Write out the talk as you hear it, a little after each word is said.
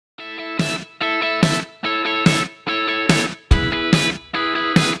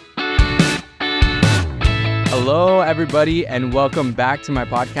everybody, and welcome back to my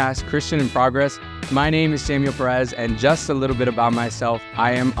podcast, Christian in Progress. My name is Samuel Perez, and just a little bit about myself.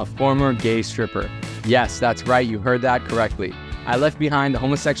 I am a former gay stripper. Yes, that's right. You heard that correctly. I left behind the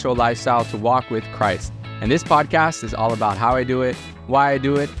homosexual lifestyle to walk with Christ. And this podcast is all about how I do it, why I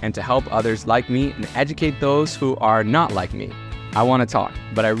do it, and to help others like me and educate those who are not like me. I want to talk,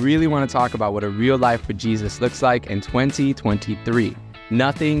 but I really want to talk about what a real life with Jesus looks like in 2023.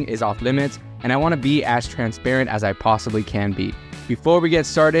 Nothing is off limits, and I want to be as transparent as I possibly can be. Before we get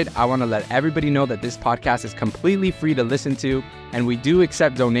started, I want to let everybody know that this podcast is completely free to listen to, and we do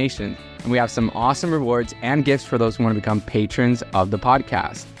accept donations, and we have some awesome rewards and gifts for those who want to become patrons of the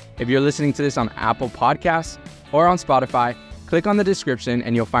podcast. If you're listening to this on Apple Podcasts or on Spotify, click on the description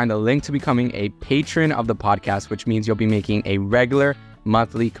and you'll find a link to becoming a patron of the podcast, which means you'll be making a regular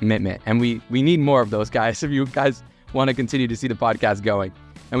monthly commitment. And we need more of those guys if you guys want to continue to see the podcast going.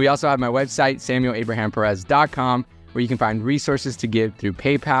 And we also have my website, SamuelAbrahamPerez.com, where you can find resources to give through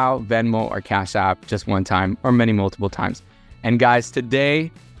PayPal, Venmo, or Cash App just one time or many multiple times. And guys, today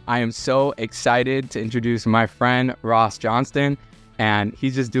I am so excited to introduce my friend Ross Johnston, and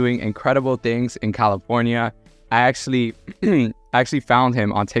he's just doing incredible things in California. I actually found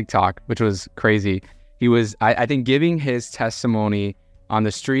him on TikTok, which was crazy. He was, I think, giving his testimony on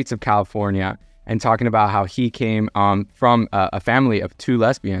the streets of California and talking about how he came from a family of two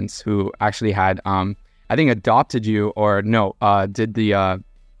lesbians who actually had, I think, adopted you or did the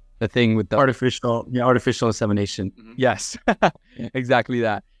thing with the artificial insemination. Mm-hmm. Yes, exactly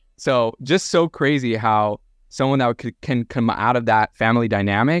that. So just so crazy how someone that can come out of that family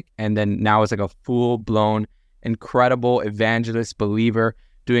dynamic and then now is like a full-blown incredible evangelist believer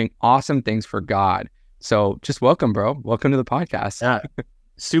doing awesome things for God. So just welcome, bro. Welcome to the podcast. Yeah,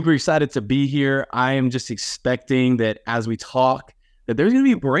 super excited to be here. I am just expecting that as we talk, that there's going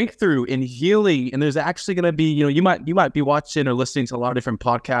to be breakthrough in healing, and there's actually going to be, you might be watching or listening to a lot of different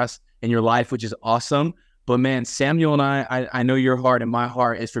podcasts in your life, which is awesome. But man, Samuel and I know your heart and my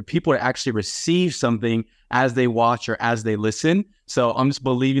heart is for people to actually receive something as they watch or as they listen. So I'm just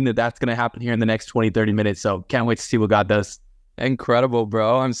believing that that's going to happen here in the next 20, 30 minutes. So can't wait to see what God does. Incredible,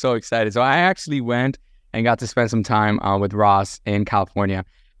 bro. I'm so excited. So I actually went and got to spend some time with Ross in California.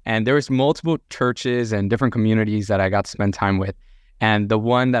 And there was multiple churches and different communities that I got to spend time with. And the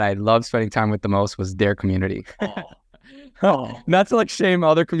one that I loved spending time with the most was their community. Not to like shame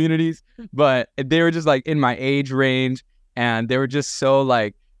other communities, but they were just like in my age range, and they were just so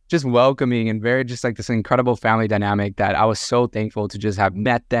like just welcoming and very just like this incredible family dynamic that I was so thankful to just have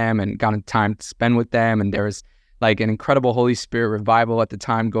met them and gotten time to spend with them. And there was like an incredible Holy Spirit revival at the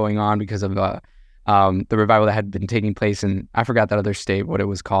time going on because of the revival that had been taking place in, I forgot that other state, what it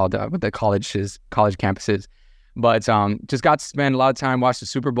was called, with the college campuses. But just got to spend a lot of time, watch the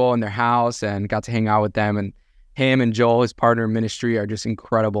Super Bowl in their house and got to hang out with them. And him and Joel, his partner in ministry, are just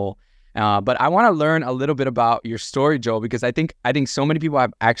incredible. But I want to learn a little bit about your story, Joel, because I think so many people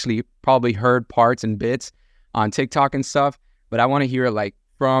have actually probably heard parts and bits on TikTok and stuff, but I want to hear like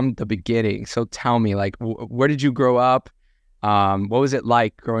from the beginning. So tell me, like, where did you grow up? What was it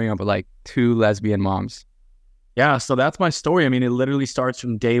like growing up with like two lesbian moms? Yeah, so that's my story. I mean, it literally starts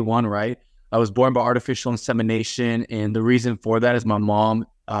from day one, right? I was born by artificial insemination, and the reason for that is my mom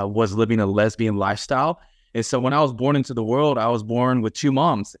was living a lesbian lifestyle. And so when I was born into the world, I was born with two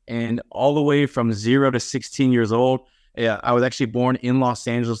moms, and all the way from 0 to 16 years old, I was actually born in Los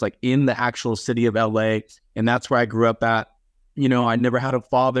Angeles, like in the actual city of LA. And that's where I grew up at. I never had a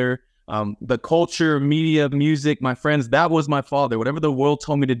father. The culture, media, music, my friends, that was my father. Whatever the world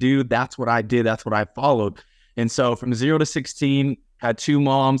told me to do, that's what I did. That's what I followed. And so from 0 to 16, had two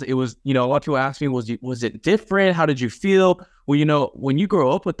moms. It was, a lot of people ask me, was it different? How did you feel? Well, when you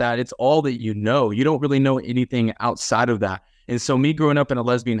grow up with that, it's all that you know. You don't really know anything outside of that. And so me growing up in a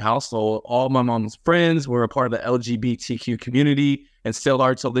lesbian household, all my mom's friends were a part of the LGBTQ community and still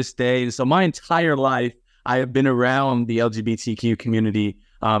are till this day. And so my entire life, I have been around the LGBTQ community.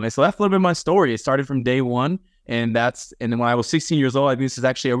 And so that's a little bit of my story. It started from day one. And then when I was 16 years old, I think this is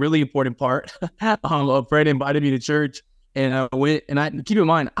actually a really important part. A friend invited me to church. And I went, and keep in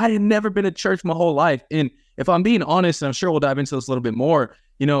mind, I had never been to church my whole life. And if I'm being honest, and I'm sure we'll dive into this a little bit more,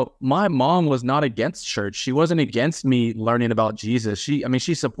 my mom was not against church. She wasn't against me learning about Jesus.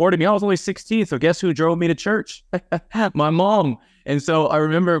 She supported me. I was only 16, so guess who drove me to church? My mom. And so I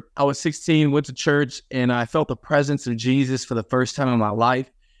remember I was 16, went to church, and I felt the presence of Jesus for the first time in my life.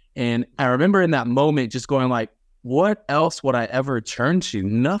 And I remember in that moment just going like, what else would I ever turn to?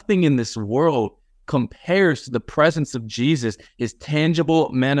 Nothing in this world compares to the presence of Jesus, his tangible,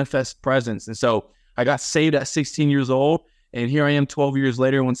 manifest presence. And so I got saved at 16 years old. And here I am 12 years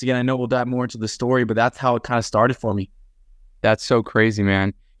later. Once again, I know we'll dive more into the story, but that's how it kind of started for me. That's so crazy,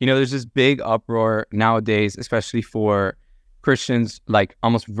 man. There's this big uproar nowadays, especially for Christians, like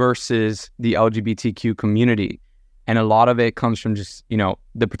almost versus the LGBTQ community. And a lot of it comes from just,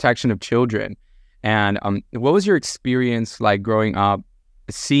 the protection of children. And what was your experience like growing up,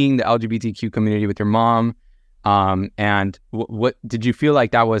 seeing the LGBTQ community with your mom? And what did you feel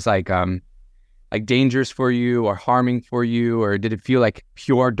like that was like dangerous for you or harming for you? Or did it feel like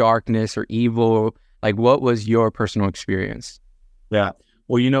pure darkness or evil? Like, what was your personal experience? Yeah.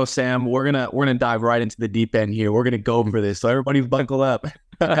 Well, Sam, we're gonna dive right into the deep end here. We're gonna go over this, so everybody buckle up.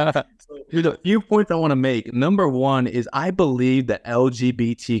 So here's a few points I want to make. Number one is I believe the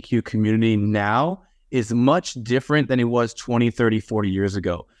LGBTQ community now is much different than it was 20, 30, 40 years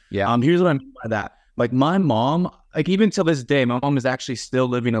ago. Yeah. Here's what I mean by that. Like my mom, like even till this day, my mom is actually still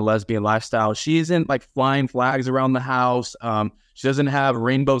living a lesbian lifestyle. She isn't like flying flags around the house. She doesn't have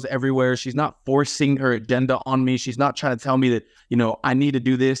rainbows everywhere. She's not forcing her agenda on me. She's not trying to tell me that, I need to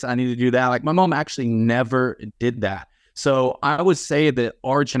do this, I need to do that. Like my mom actually never did that. So I would say that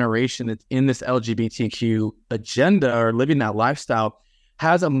our generation that's in this LGBTQ agenda or living that lifestyle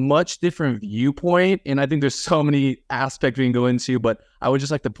has a much different viewpoint. And I think there's so many aspects we can go into, but I would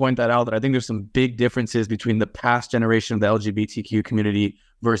just like to point that out, that I think there's some big differences between the past generation of the LGBTQ community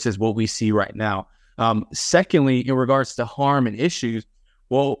versus what we see right now. Secondly, in regards to harm and issues,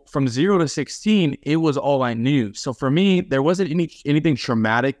 well, from 0 to 16, it was all I knew. So for me, there wasn't anything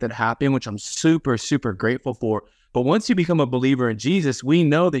traumatic that happened, which I'm super, super grateful for. But once you become a believer in Jesus, we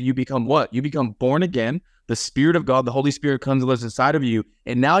know that you become what? You become born again. The Spirit of God, the Holy Spirit comes and lives inside of you.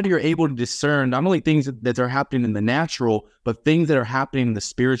 And now you're able to discern not only things that are happening in the natural, but things that are happening in the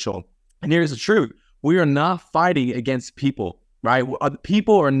spiritual. And here's the truth. We are not fighting against people, right?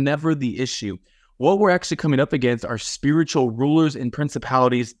 People are never the issue. What we're actually coming up against are spiritual rulers and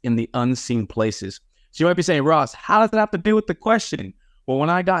principalities in the unseen places. So you might be saying, Ross, how does that have to do with the question? Well,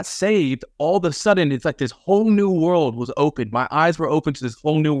 when I got saved, all of a sudden, it's like this whole new world was opened. My eyes were open to this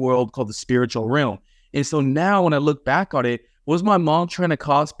whole new world called the spiritual realm. And so now when I look back on it, was my mom trying to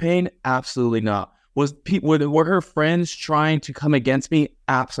cause pain? Absolutely not. Were her friends trying to come against me?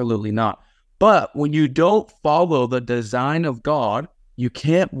 Absolutely not. But when you don't follow the design of God, you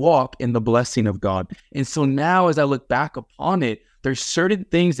can't walk in the blessing of God. And so now as I look back upon it, there's certain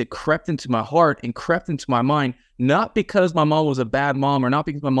things that crept into my heart and crept into my mind, not because my mom was a bad mom or not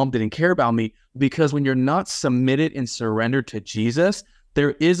because my mom didn't care about me, because when you're not submitted and surrendered to Jesus,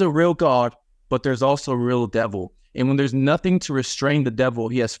 there is a real God, but there's also a real devil. And when there's nothing to restrain the devil,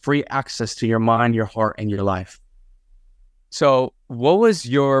 he has free access to your mind, your heart, and your life. So what was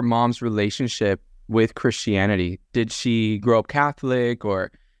your mom's relationship with Christianity? Did she grow up Catholic,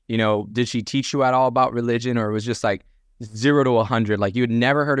 or, did she teach you at all about religion, or it was just like 0 to 100? Like you had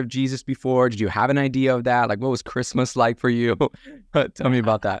never heard of Jesus before? Did you have an idea of that? Like what was Christmas like for you? Tell me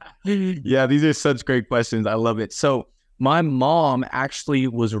about that. Yeah, these are such great questions. I love it. So my mom actually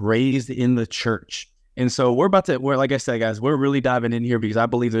was raised in the church. And so like I said, guys, we're really diving in here because I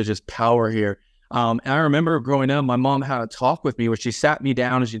believe there's just power here. And I remember growing up, my mom had a talk with me where she sat me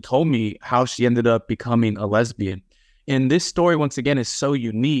down and she told me how she ended up becoming a lesbian. And this story, once again, is so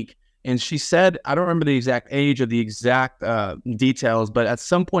unique. And she said, I don't remember the exact age or the exact details, but at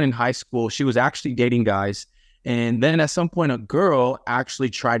some point in high school, she was actually dating guys. And then at some point, a girl actually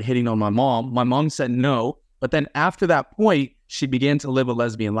tried hitting on my mom. My mom said no. But then after that point, she began to live a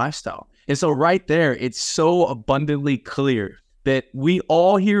lesbian lifestyle. And so right there, it's so abundantly clear that we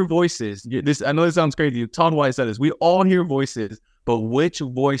all hear voices. I know this sounds crazy. Todd White said this. We all hear voices, but which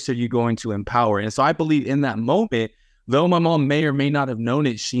voice are you going to empower? And so I believe in that moment, though my mom may or may not have known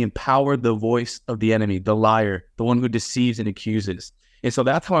it, she empowered the voice of the enemy, the liar, the one who deceives and accuses. And so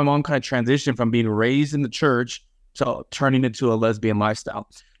that's how my mom kind of transitioned from being raised in the church to turning into a lesbian lifestyle.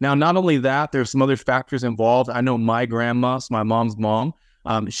 Now, not only that, there's some other factors involved. I know my grandma, so my mom's mom,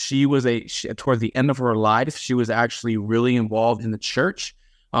 towards the end of her life, she was actually really involved in the church.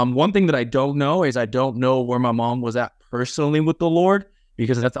 One thing that I don't know is I don't know where my mom was at personally with the Lord,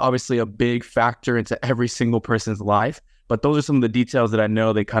 because that's obviously a big factor into every single person's life. But those are some of the details that I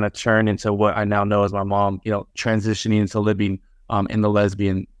know they kind of turn into what I now know as my mom, transitioning into living in the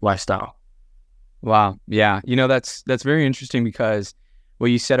lesbian lifestyle. Wow. Yeah. That's very interesting, because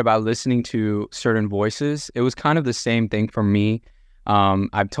what you said about listening to certain voices, it was kind of the same thing for me.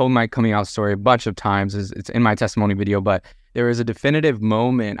 I've told my coming out story a bunch of times. It's in my testimony video, but there was a definitive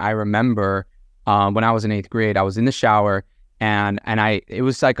moment I remember when I was in 8th grade. I was in the shower, and it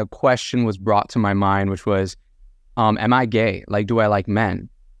was like a question was brought to my mind, which was, am I gay? Like, do I like men?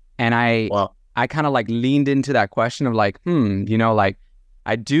 And I I kind of like leaned into that question of like, like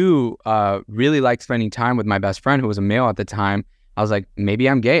I do really like spending time with my best friend who was a male at the time. I was like, maybe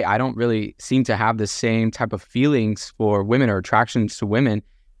I'm gay. I don't really seem to have the same type of feelings for women or attractions to women.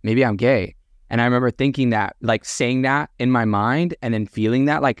 Maybe I'm gay. And I remember thinking that, like saying that in my mind and then feeling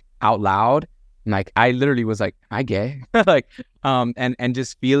that like out loud. And like, I literally was like, am I gay? Like, and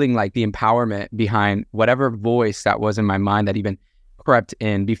just feeling like the empowerment behind whatever voice that was in my mind that even crept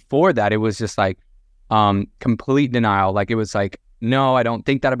in. Before that, it was just like, complete denial. Like, it was like, no, I don't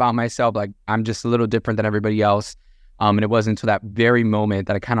think that about myself. Like, I'm just a little different than everybody else. And it wasn't until that very moment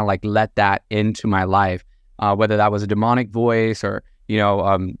that I kind of like let that into my life, whether that was a demonic voice or,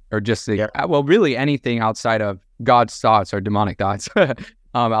 or just, well, really anything outside of God's thoughts or demonic thoughts,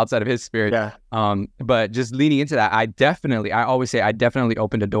 outside of his spirit. Yeah. But just leaning into that, I always say I definitely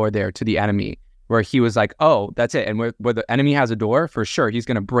opened a door there to the enemy where he was like, oh, that's it. And where the enemy has a door, for sure, he's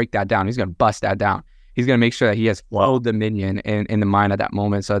going to break that down. He's going to bust that down. He's going to make sure that he has full dominion in the mind at that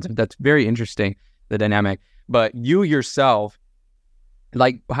moment. So that's very interesting, the dynamic. But you yourself,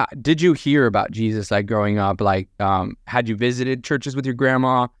 like, did you hear about Jesus, like, growing up? Like, had you visited churches with your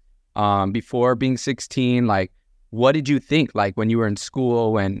grandma before being 16? Like, what did you think, like, when you were in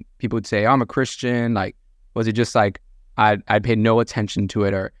school, when people would say, oh, I'm a Christian? Like, was it just like, I paid no attention to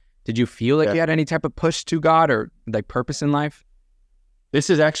it? Or did you feel like you had any type of push to God or, like, purpose in life? This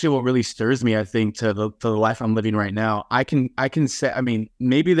is actually what really stirs me, I think, to the life I'm living right now. I can say, I mean,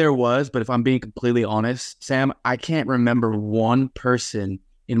 maybe there was, but if I'm being completely honest, Sam, I can't remember one person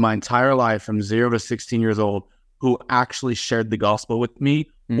in my entire life from 0 to 16 years old who actually shared the gospel with me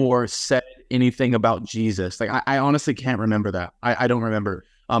or said anything about Jesus. Like, I honestly can't remember that. I don't remember.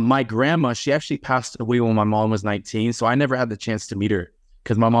 My grandma, she actually passed away when my mom was 19, so I never had the chance to meet her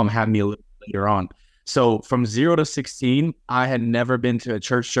because my mom had me a little later on. So from 0 to 16, I had never been to a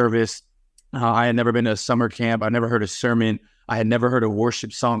church service. I had never been to a summer camp. I never heard a sermon. I had never heard a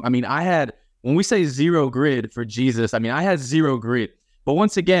worship song. I mean, when we say zero grid for Jesus, I mean, I had zero grid. But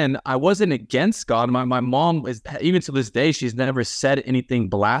once again, I wasn't against God. My mom is, even to this day, she's never said anything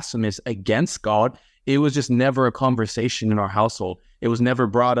blasphemous against God. It was just never a conversation in our household. It was never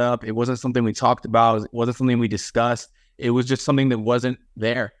brought up. It wasn't something we talked about. It wasn't something we discussed. It was just something that wasn't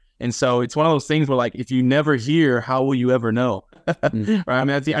there. And so it's one of those things where, like, if you never hear, how will you ever know? Right? I mean,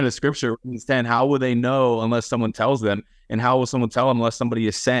 that's the end of scripture. Understand, how will they know unless someone tells them? And how will someone tell them unless somebody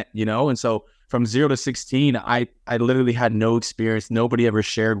is sent, And so from 0 to 16, I literally had no experience. Nobody ever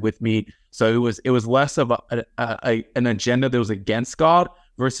shared with me. So it was less of an agenda that was against God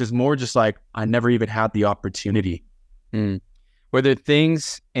versus more just like, I never even had the opportunity. Were there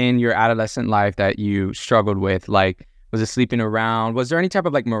things in your adolescent life that you struggled with? Like, was it sleeping around? Was there any type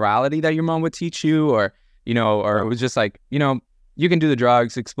of like morality that your mom would teach you, or it was just like, you can do the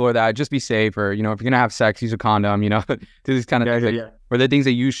drugs, explore that, just be safe, or, if you're going to have sex, use a condom, do these kind of things. Were there things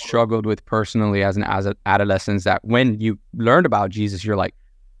that you struggled with personally as an adolescent that when you learned about Jesus, you're like,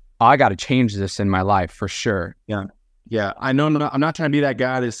 oh, I got to change this in my life for sure? Yeah. I know I'm not trying to be that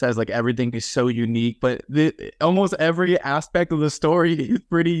guy that says like everything is so unique, but almost every aspect of the story is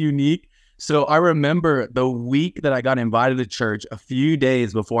pretty unique. So I remember the week that I got invited to church, a few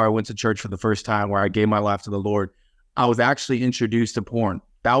days before I went to church for the first time, where I gave my life to the Lord, I was actually introduced to porn.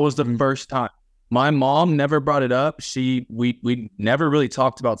 That was the first time. My mom never brought it up. We never really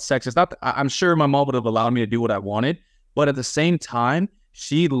talked about sex. It's not, I'm sure my mom would have allowed me to do what I wanted, but at the same time,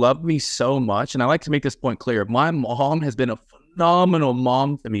 she loved me so much. And I like to make this point clear. My mom has been a phenomenal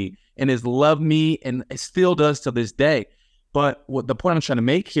mom to me and has loved me and still does to this day. But what the point I'm trying to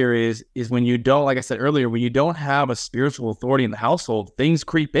make here is when you don't, like I said earlier, when you don't have a spiritual authority in the household, things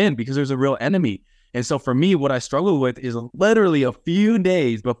creep in because there's a real enemy. And so for me, what I struggle with is literally a few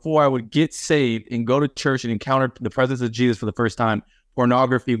days before I would get saved and go to church and encounter the presence of Jesus for the first time,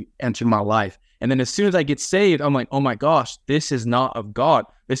 pornography entered my life. And then as soon as I get saved, I'm like, oh my gosh, this is not of God.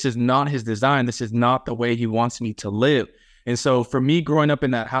 This is not his design. This is not the way he wants me to live. And so for me, growing up in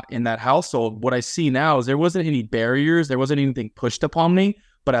that household, what I see now is there wasn't any barriers. There wasn't anything pushed upon me,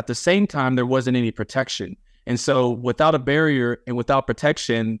 but at the same time, there wasn't any protection. And so without a barrier and without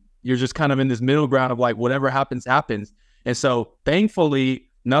protection, you're just kind of in this middle ground of like, whatever happens, happens. And so thankfully,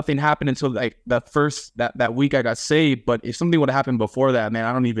 nothing happened until like that week I got saved. But if something would have happened before that, man,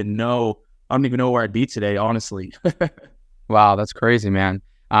 I don't even know where I'd be today, honestly. Wow, that's crazy, man.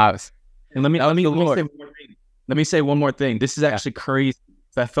 And let me say one more thing. This is actually crazy.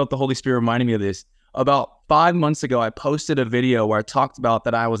 I felt the Holy Spirit reminding me of this. About 5 months ago, I posted a video where I talked about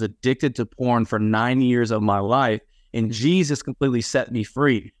that I was addicted to porn for 9 years of my life, and Jesus completely set me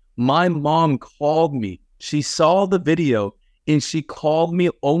free. My mom called me. She saw the video And she called me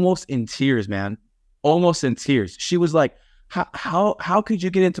almost in tears, man. Almost in tears. She was like, how could you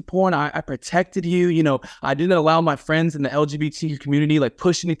get into porn? I protected you. You know, I didn't allow my friends in the LGBTQ community like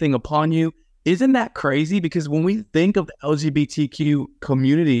push anything upon you. Isn't that crazy? Because when we think of the LGBTQ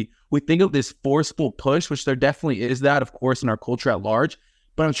community, we think of this forceful push, which there definitely is that, of course, in our culture at large.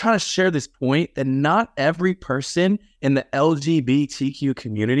 But I'm trying to share this point that not every person in the LGBTQ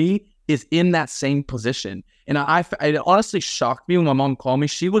community is in that same position. And it honestly shocked me when my mom called me.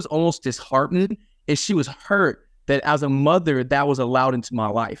 She was almost disheartened and she was hurt that as a mother, that was allowed into my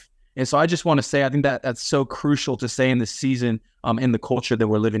life. And so I just want to say, I think that that's so crucial to say in this season, in the culture that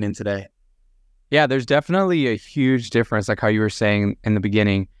we're living in today. Yeah, there's definitely a huge difference, like how you were saying in the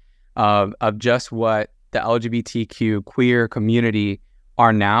beginning, of just what the LGBTQ queer community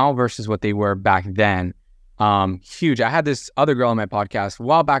are now versus what they were back then. Huge. I had this other girl on my podcast a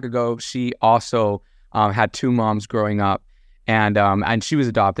while back ago. She also had two moms growing up, and she was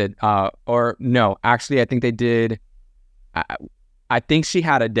adopted. Or no, actually, I think they did. I think she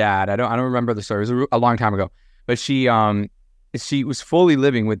had a dad. I don't remember the story. It was a long time ago, but she was fully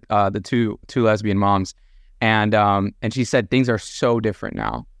living with the two lesbian moms, and she said things are so different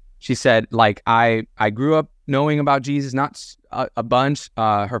now. She said, like, I grew up knowing about Jesus, not a bunch.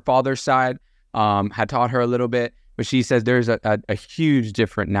 Her father's side had taught her a little bit, but she says there's a huge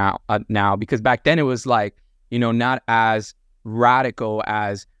difference now because back then it was like, you know, not as radical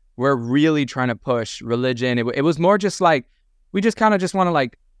as we're really trying to push religion. It was more just like, we just kind of just want to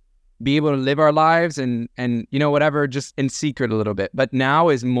like be able to live our lives and you know, whatever, just in secret a little bit. But now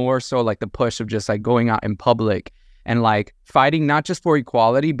is more so like the push of just like going out in public and like fighting not just for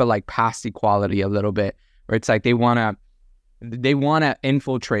equality, but like past equality a little bit, where it's like they want to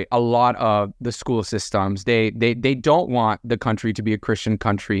infiltrate a lot of the school systems. They don't want the country to be a Christian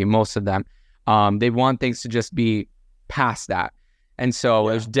country, most of them. They want things to just be past that. And so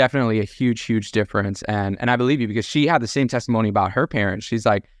there's definitely a huge difference. And I believe you, because she had the same testimony about her parents. She's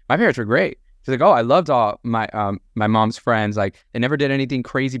like, my parents were great. She's like, oh, I loved all my mom's friends. Like, they never did anything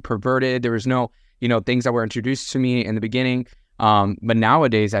crazy perverted. There was no, you know, things that were introduced to me in the beginning. But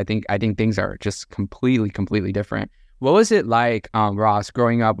nowadays, I think things are just completely different. What was it like, Ross,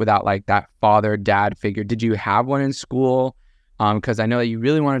 growing up without like that father-dad figure? Did you have one in school? Because I know that you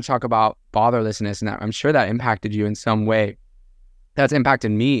really want to talk about fatherlessness, and I'm sure that impacted you in some way. That's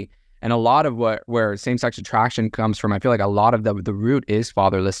impacted me. And a lot of where same-sex attraction comes from, I feel like a lot of the root is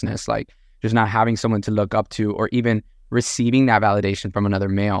fatherlessness, like just not having someone to look up to or even receiving that validation from another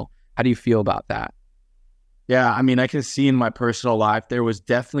male. How do you feel about that? Yeah, I mean, I can see in my personal life, there was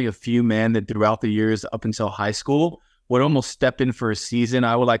definitely a few men that throughout the years up until high school would almost step in for a season.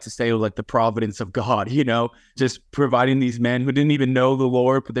 I would like to say it was like the providence of God, you know, just providing these men who didn't even know the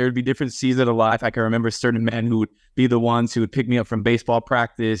Lord, but there would be different seasons of life. I can remember certain men who would be the ones who would pick me up from baseball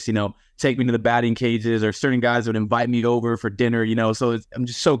practice, you know, take me to the batting cages, or certain guys would invite me over for dinner, you know, so I'm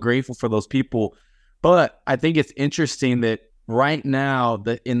just so grateful for those people. But I think it's interesting that right now,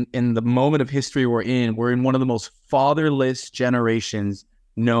 in the moment of history we're in one of the most fatherless generations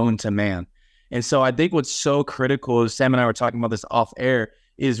known to man. And so I think what's so critical is, Sam and I were talking about this off air,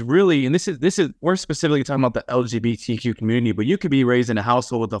 is really, and this is we're specifically talking about the LGBTQ community, but you could be raised in a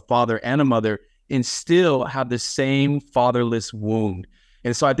household with a father and a mother and still have the same fatherless wound.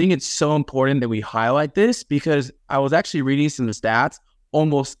 And so I think it's so important that we highlight this, because I was actually reading some stats.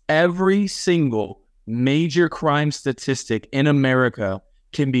 Almost every single major crime statistic in America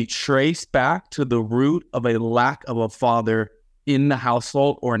can be traced back to the root of a lack of a father in the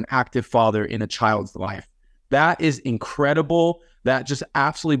household or an active father in a child's life. That is incredible. That just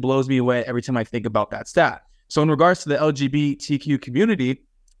absolutely blows me away every time I think about that stat. So in regards to the LGBTQ community,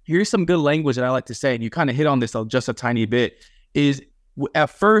 here's some good language that I like to say, and you kind of hit on this just a tiny bit, is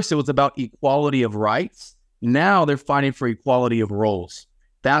at first it was about equality of rights. Now they're fighting for equality of roles.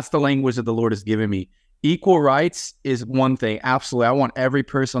 That's the language that the Lord has given me. Equal rights is one thing. Absolutely. I want every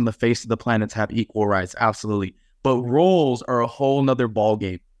person on the face of the planet to have equal rights. Absolutely. But roles are a whole nother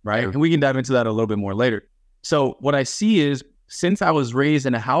ballgame, right? And we can dive into that a little bit more later. So what I see is, since I was raised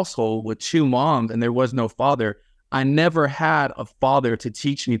in a household with two moms and there was no father, I never had a father to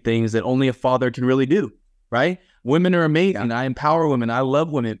teach me things that only a father can really do, right? Women are amazing. Yeah. I empower women. I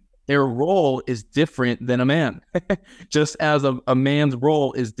love women. Their role is different than a man, just as a man's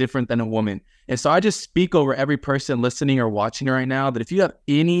role is different than a woman. And so I just speak over every person listening or watching right now that if you have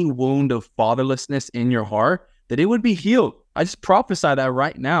any wound of fatherlessness in your heart, that it would be healed. I just prophesy that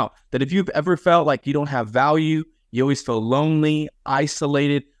right now, that if you've ever felt like you don't have value, you always feel lonely,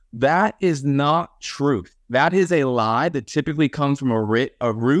 isolated, that is not truth. That is a lie that typically comes from a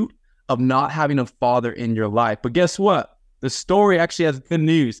root of not having a father in your life. But guess what? the story actually has good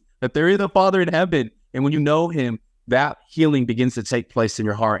news that there is a Father in heaven. And when you know him, that healing begins to take place in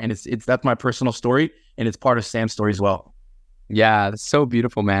your heart. And it's that's my personal story. And it's part of Sam's story as well. Yeah, that's so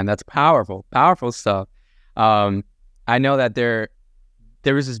beautiful, man. That's powerful, powerful stuff. I know that there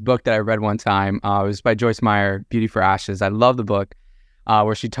was this book that I read one time. It was by Joyce Meyer, Beauty for Ashes. I love the book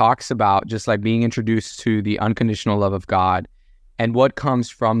where she talks about just like being introduced to the unconditional love of God and what comes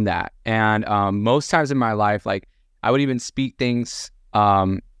from that. And most times in my life, like I would even speak things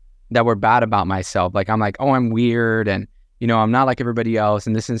that were bad about myself. Like I'm like, oh, I'm weird, and I'm not like everybody else,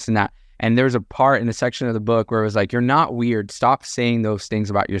 and this and that. And there's a part in a section of the book where it was like, you're not weird. Stop saying those things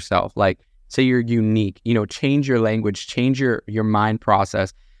about yourself. Like, say you're unique. Change your language, change your mind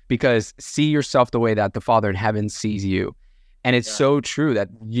process, because see yourself the way that the Father in heaven sees you. And it's so true that,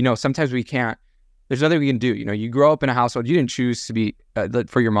 sometimes we can't, there's nothing we can do. You grow up in a household, you didn't choose to be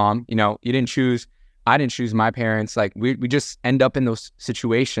for your mom, you didn't choose, I didn't choose my parents. Like we just end up in those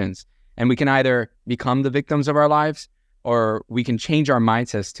situations, and we can either become the victims of our lives, or we can change our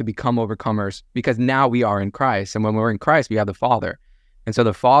mindsets to become overcomers, because now we are in Christ. And when we're in Christ, we have the Father. And so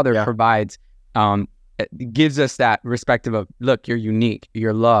the Father provides, gives us that perspective of, look, you're unique,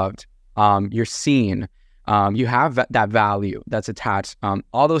 you're loved, you're seen, you have that value that's attached.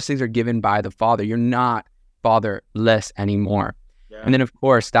 All those things are given by the Father. You're not fatherless anymore. Yeah. And then, of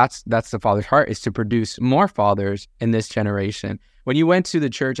course, that's the Father's heart, is to produce more fathers in this generation. When you went to the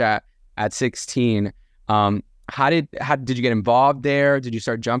church at 16, how did you get involved there? Did you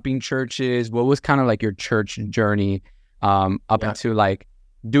start jumping churches? What was kind of like your church journey up into like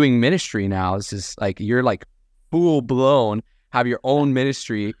doing ministry now? This is like, you're like full blown, have your own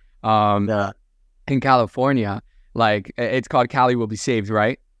ministry in California. Like it's called Cali Will Be Saved,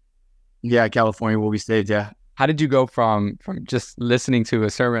 right? Yeah, California Will Be Saved, yeah. How did you go from just listening to a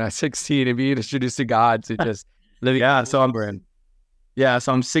sermon at 16 and being introduced to God to just living? So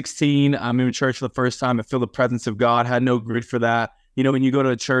I'm 16. I'm in church for the first time. I feel the presence of God. Had no grid for that. When you go to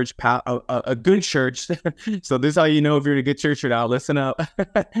a church, a good church, so this is how you know if you're in a good church or not. Listen up.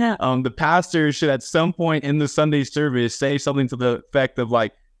 The pastor should at some point in the Sunday service say something to the effect of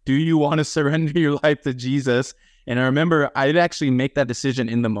like, do you want to surrender your life to Jesus? And I remember I didn't actually make that decision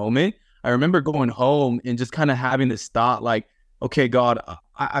in the moment. I remember going home and just kind of having this thought like, okay, God,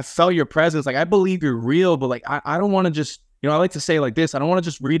 I felt your presence. Like, I believe you're real, but like, I don't want to just, I like to say like this, I don't want to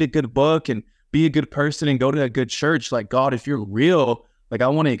just read a good book and be a good person and go to a good church. Like, God, if you're real, like I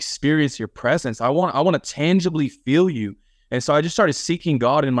want to experience your presence. I want to tangibly feel you. And so I just started seeking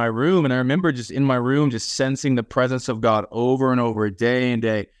God in my room. And I remember just in my room, just sensing the presence of God over and over, day and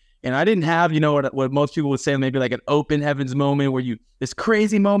day. And I didn't have, what most people would say, maybe like an open heavens moment where this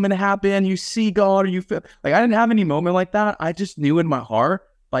crazy moment happened, you see God, or you feel like, I didn't have any moment like that. I just knew in my heart,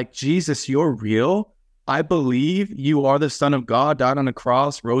 like, Jesus, you're real. I believe you are the Son of God, died on the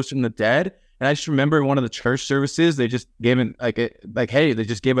cross, rose from the dead. And I just remember in one of the church services, they just gave it hey, they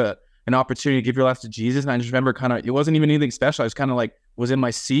just gave an opportunity to give your life to Jesus. And I just remember it wasn't even anything special. I was kind of like, was in my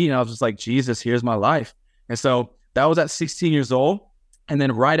seat, and I was just like, Jesus, here's my life. And so that was at 16 years old. And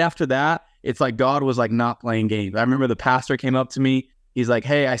then right after that, it's like God was like not playing games. I remember the pastor came up to me. He's like,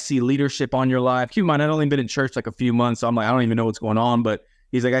 hey, I see leadership on your life. Keep in mind, I'd only been in church like a few months. So I'm like, I don't even know what's going on. But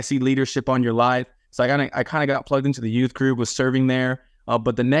he's like, I see leadership on your life. So I kind of got plugged into the youth group, was serving there.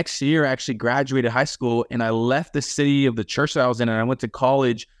 But the next year, I actually graduated high school, and I left the city of the church that I was in, and I went to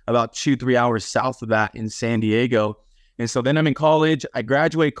college about 2-3 hours south of that in San Diego. And so then I'm in college. I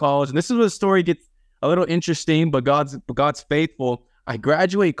graduate college, and this is where the story gets a little interesting, but God's faithful. I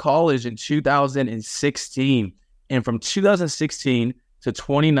graduate college in 2016, and from 2016 to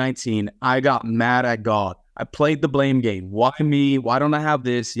 2019, I got mad at God. I played the blame game. Why me? Why don't I have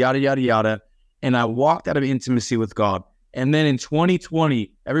this? Yada, yada, yada. And I walked out of intimacy with God. And then in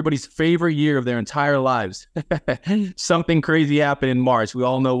 2020, everybody's favorite year of their entire lives, something crazy happened in March. We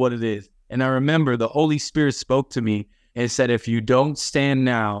all know what it is. And I remember the Holy Spirit spoke to me and said, if you don't stand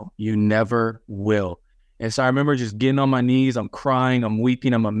now, you never will. And so I remember just getting on my knees. I'm crying. I'm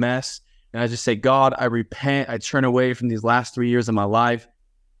weeping. I'm a mess. And I just say, God, I repent. I turn away from these last 3 years of my life.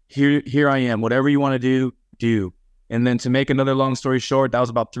 Here I am. Whatever you want to do, do. And then to make another long story short, that was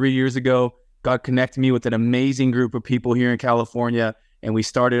about 3 years ago. God connected me with an amazing group of people here in California, and we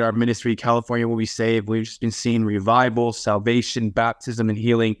started our ministry, California Will Be Saved. We've just been seeing revival, salvation, baptism, and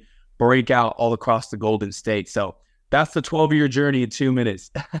healing break out all across the Golden State. So that's the 12-year journey in 2 minutes.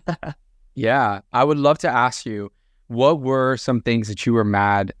 Yeah, I would love to ask you, what were some things that you were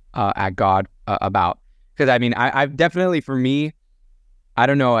mad at God about? Because I mean, I've definitely, for me, I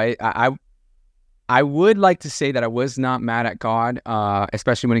don't know, I would like to say that I was not mad at God,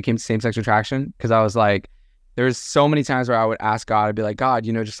 especially when it came to same-sex attraction, because I was like, there's so many times where I would ask God, I'd be like, God,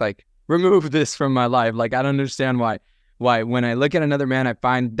 just like remove this from my life. Like, I don't understand why when I look at another man, I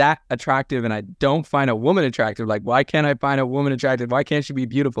find that attractive and I don't find a woman attractive. Like, why can't I find a woman attractive? Why can't she be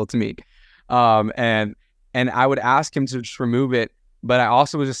beautiful to me? And I would ask him to just remove it. But I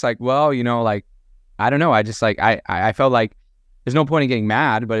also was just like, well, like, I don't know. I just like, I felt like there's no point in getting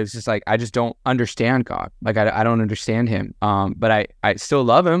mad, but it's just like, I just don't understand God. Like, I don't understand him. But I still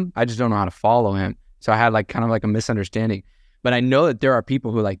love him. I just don't know how to follow him. So I had like kind of like a misunderstanding. But I know that there are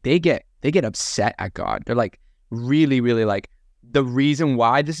people who like, they get upset at God. They're like, really, really like, the reason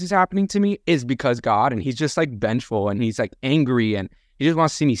why this is happening to me is because God, and he's just like vengeful and he's like angry and he just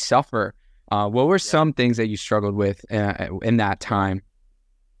wants to see me suffer. What were some things that you struggled with in that time?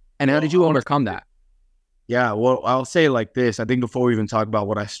 And how did you overcome that? Yeah, well, I'll say it like this. I think before we even talk about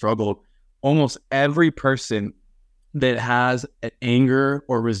what I struggled, almost every person that has an anger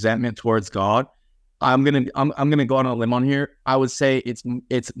or resentment towards God, I'm gonna go on a limb on here. I would say it's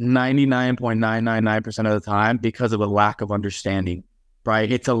 99.999% of the time because of a lack of understanding,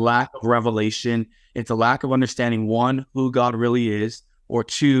 right? It's a lack of revelation. It's a lack of understanding, one, who God really is, or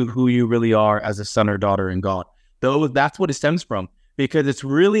two, who you really are as a son or daughter in God. Though that's what it stems from, because it's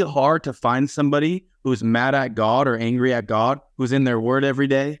really hard to find somebody who's mad at God or angry at God, who's in their word every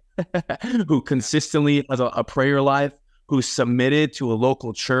day, who consistently has a prayer life, who's submitted to a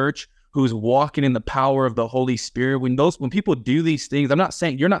local church, who's walking in the power of the Holy Spirit. When people do these things, I'm not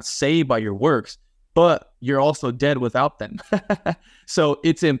saying you're not saved by your works, but you're also dead without them. So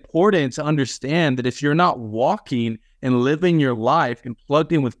it's important to understand that if you're not walking and living your life and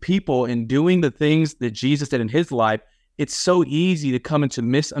plugged in with people and doing the things that Jesus did in his life, it's so easy to come into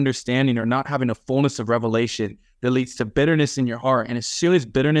misunderstanding or not having a fullness of revelation that leads to bitterness in your heart. And as soon as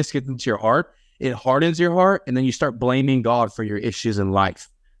bitterness gets into your heart, it hardens your heart, and then you start blaming God for your issues in life.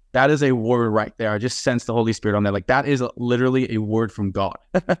 That is a word right there. I just sense the Holy Spirit on that. Like, that is literally a word from God.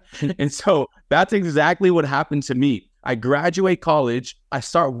 And so that's exactly what happened to me. I graduate college. I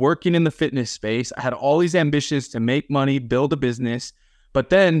start working in the fitness space. I had all these ambitions to make money, build a business. But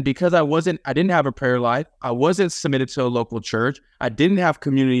then because I didn't have a prayer life, I wasn't submitted to a local church, I didn't have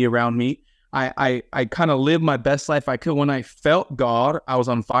community around me, I kind of lived my best life I could. When I felt God, I was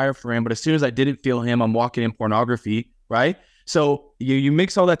on fire for him. But as soon as I didn't feel him, I'm walking in pornography, right? So you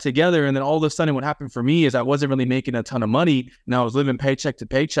mix all that together, and then all of a sudden what happened for me is I wasn't really making a ton of money, and I was living paycheck to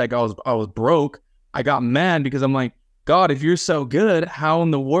paycheck. I was broke. I got mad because I'm like, God, if you're so good, how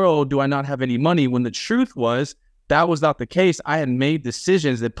in the world do I not have any money? When the truth was, that was not the case. I had made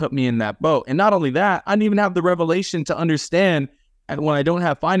decisions that put me in that boat. And not only that, I didn't even have the revelation to understand. And when I don't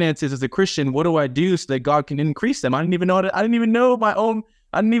have finances as a Christian, what do I do so that God can increase them? I didn't even know the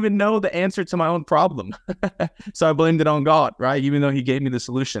answer to my own problem. So I blamed it on God, right? Even though he gave me the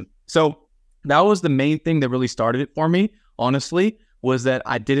solution. So that was the main thing that really started it for me, honestly, was that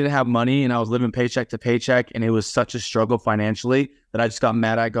I didn't have money and I was living paycheck to paycheck, and it was such a struggle financially that I just got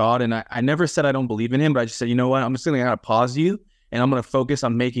mad at God. And I never said I don't believe in him, but I just said, you know what, I'm just going to pause you, and I'm going to focus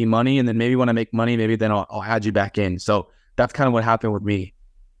on making money. And then maybe when I make money, maybe then I'll add you back in. So that's kind of what happened with me.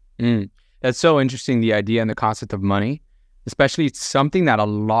 That's so interesting, the idea and the concept of money, especially it's something that a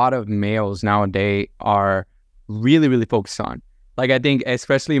lot of males nowadays are really, really focused on. Like, I think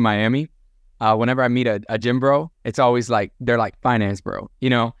especially in Miami, whenever I meet a gym bro, it's always like, they're like, finance bro,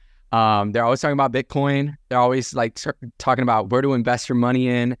 they're always talking about Bitcoin. They're always like talking about where to invest your money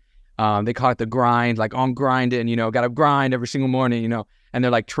in. They call it the grind, like, I'm grinding, got to grind every single morning, and they're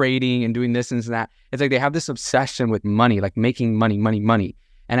like trading and doing this and that. It's like they have this obsession with money, like making money.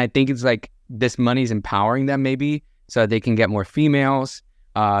 And I think it's like this money is empowering them maybe so that they can get more females.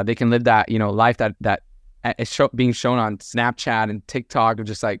 They can live that, life that is being shown on Snapchat and TikTok of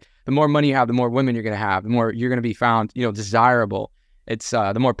just like, the more money you have, the more women you're going to have, the more you're going to be found, desirable. It's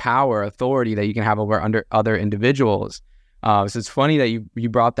the more power, authority that you can have over under other individuals. So it's funny that you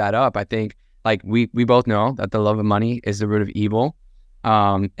brought that up. I think like we both know that the love of money is the root of evil.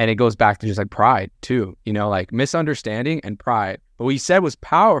 And it goes back to just like pride too, like misunderstanding and pride. But what you said was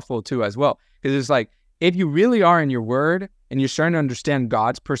powerful too as well. Because it's like, if you really are in your word and you're starting to understand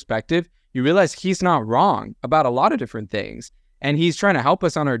God's perspective, you realize he's not wrong about a lot of different things. And he's trying to help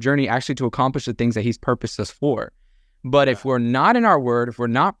us on our journey actually to accomplish the things that he's purposed us for. But if we're not in our word, if we're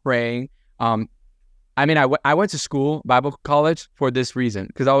not praying, I went to school, Bible college, for this reason.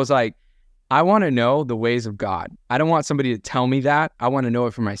 Because I was like, I want to know the ways of God. I don't want somebody to tell me that. I want to know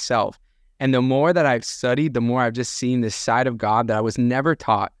it for myself. And the more that I've studied, the more I've just seen this side of God that I was never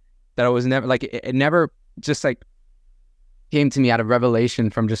taught, that I was never, like, it never just like came to me out of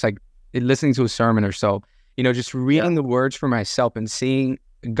revelation from just like listening to a sermon or so. Just reading the words for myself and seeing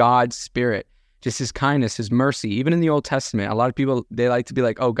God's spirit. just his kindness, his mercy. Even in the Old Testament, a lot of people, they like to be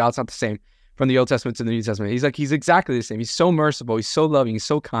like, oh, God's not the same from the Old Testament to the New Testament. He's exactly the same. He's so merciful. He's so loving. He's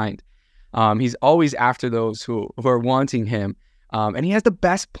so kind. He's always after those who are wanting him. And he has the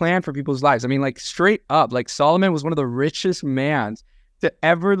best plan for people's lives. I mean, like straight up, like Solomon was one of the richest men to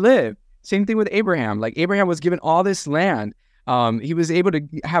ever live. Same thing with Abraham. Like Abraham was given all this land. He was able to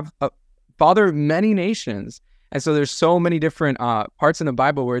have a father of many nations. And so there's so many different parts in the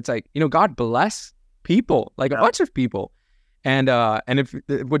Bible where it's like, God bless people, like a bunch of people. And if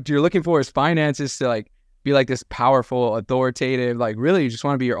what you're looking for is finances to like be like this powerful, authoritative, like really you just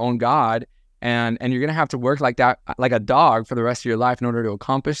want to be your own God. And you're going to have to work like that, like a dog for the rest of your life in order to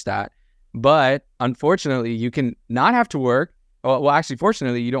accomplish that. But unfortunately, you can not have to work. Well, actually,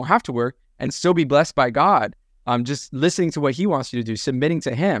 fortunately, you don't have to work and still be blessed by God. Just listening to what he wants you to do, submitting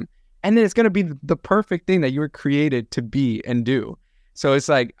to him. And then it's going to be the perfect thing that you were created to be and do. So it's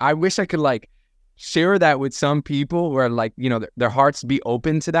like, I wish I could like share that with some people where like, their hearts be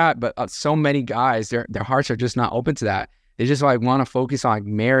open to that. But so many guys, their hearts are just not open to that. They just like want to focus on like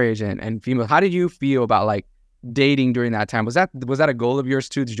marriage and female. How did you feel about like dating during that time? Was that a goal of yours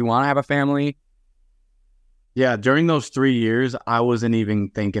too? Did you want to have a family? Yeah, during those 3 years, I wasn't even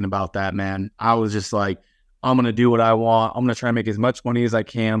thinking about that, man. I was just like, I'm going to do what I want. I'm going to try and make as much money as I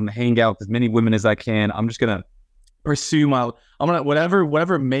can. I'm going to hang out with as many women as I can. I'm just going to pursue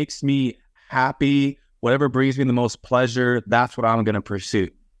whatever makes me happy, whatever brings me the most pleasure, that's what I'm going to pursue,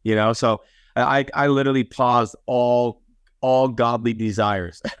 So I literally paused all godly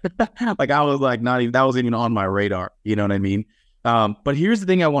desires. Like I was like, that wasn't even on my radar. You know what I mean? But here's the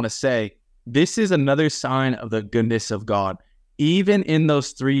thing I want to say. This is another sign of the goodness of God. Even in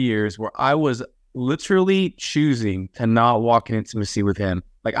those 3 years where I was literally choosing to not walk in intimacy with him,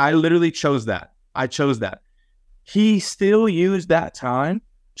 like I literally chose that. He still used that time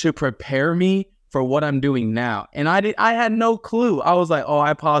to prepare me for what I'm doing now. And I had no clue. I was like, oh,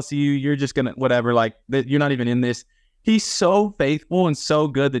 I paused you. You're just going to, whatever, like you're not even in this. He's so faithful and so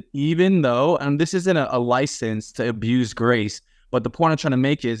good that even though, and this isn't a license to abuse grace, but the point I'm trying to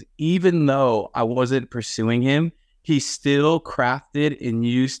make is even though I wasn't pursuing him, he still crafted and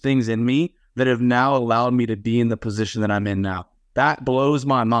used things in me that have now allowed me to be in the position that I'm in now. That blows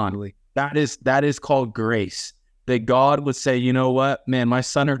my mind. That is called grace. That God would say, you know what, man, my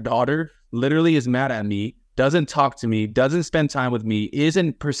son or daughter literally is mad at me, doesn't talk to me, doesn't spend time with me,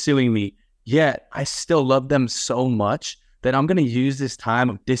 isn't pursuing me, yet I still love them so much that I'm going to use this time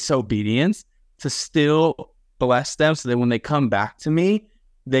of disobedience to still bless them so that when they come back to me,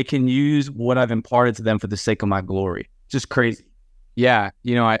 they can use what I've imparted to them for the sake of my glory. Just crazy. Yeah.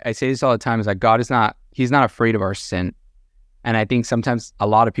 I say this all the time is like he's not afraid of our sin. And I think sometimes a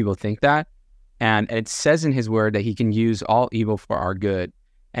lot of people think that. And it says in his word that he can use all evil for our good.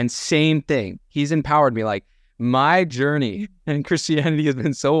 And same thing, he's empowered me. Like my journey in Christianity has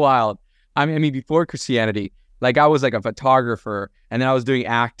been so wild. I mean, before Christianity, like I was like a photographer and then I was doing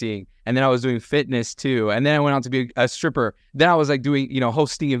acting and then I was doing fitness too. And then I went on to be a stripper. Then I was like doing,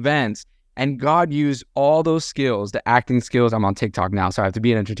 hosting events, and God used all those skills, the acting skills. I'm on TikTok now, so I have to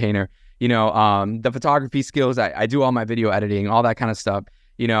be an entertainer, the photography skills. I do all my video editing, all that kind of stuff.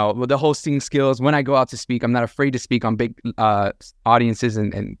 With the hosting skills, when I go out to speak, I'm not afraid to speak on big audiences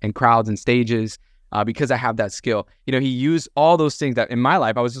and crowds and stages because I have that skill. He used all those things that in my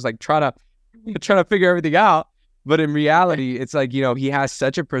life, I was just like trying to figure everything out. But in reality, it's like, he has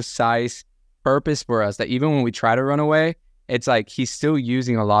such a precise purpose for us that even when we try to run away, it's like he's still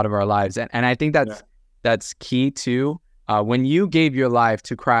using a lot of our lives. And I think that's key too. When you gave your life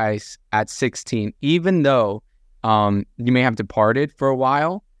to Christ at 16, even though you may have departed for a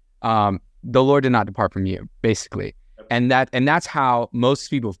while, the Lord did not depart from you, basically. And that's how most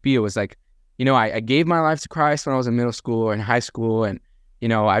people feel is like, I gave my life to Christ when I was in middle school or in high school. And,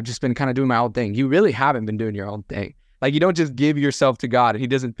 I've just been kind of doing my own thing. You really haven't been doing your own thing. Like you don't just give yourself to God and he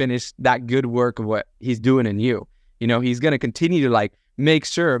doesn't finish that good work of what he's doing in you. He's going to continue to like make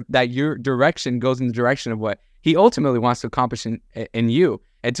sure that your direction goes in the direction of what he ultimately wants to accomplish in you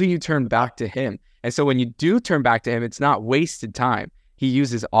until you turn back to him. And so when you do turn back to him, it's not wasted time. He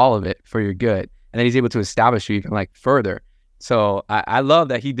uses all of it for your good. And then he's able to establish you even like further. So I love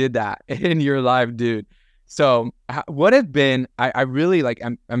that he did that in your life, dude. So what have been, I really like,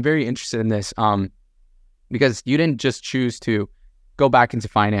 I'm very interested in this because you didn't just choose to go back into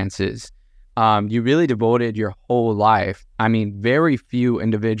finances. You really devoted your whole life. I mean, very few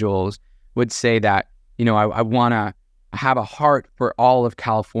individuals would say that, I want to have a heart for all of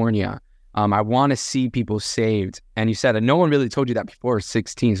California. I want to see people saved. And you said that no one really told you that before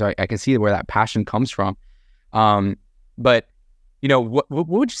 16. So I can see where that passion comes from. But what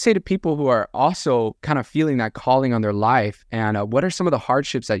would you say to people who are also kind of feeling that calling on their life? And what are some of the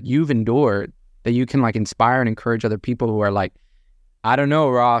hardships that you've endured that you can like inspire and encourage other people who are like, I don't know,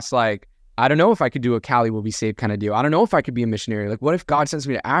 Ross, like, I don't know if I could do a Cali will be saved kind of deal. I don't know if I could be a missionary. Like, what if God sends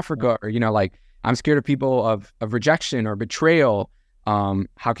me to Africa? Or, like, I'm scared of people of rejection or betrayal.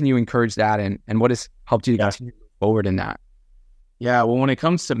 How can you encourage that? And what has helped you to continue forward in that? Yeah, well, when it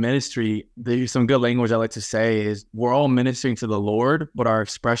comes to ministry, there's some good language I like to say is we're all ministering to the Lord, but our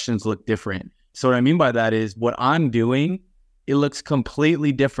expressions look different. So what I mean by that is what I'm doing, it looks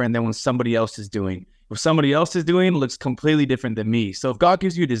completely different than what somebody else is doing. What somebody else is doing looks completely different than me. So if God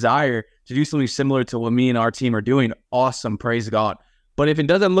gives you a desire to do something similar to what me and our team are doing, awesome, praise God. But if it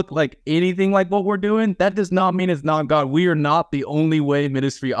doesn't look like anything like what we're doing, that does not mean it's not God. We are not the only way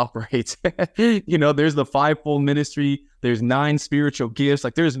ministry operates. There's the fivefold ministry. There's 9 spiritual gifts.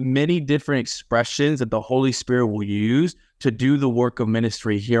 Like there's many different expressions that the Holy Spirit will use to do the work of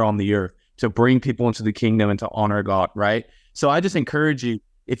ministry here on the earth, to bring people into the kingdom and to honor God, right? So I just encourage you,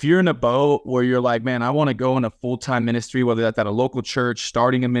 if you're in a boat where you're like, man, I want to go in a full-time ministry, whether that's at a local church,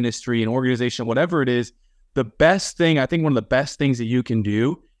 starting a ministry, an organization, whatever it is, the best thing, I think one of the best things that you can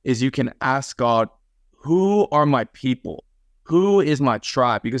do is you can ask God, who are my people? Who is my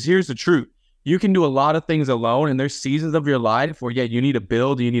tribe? Because here's the truth. You can do a lot of things alone, and there's seasons of your life where, you need to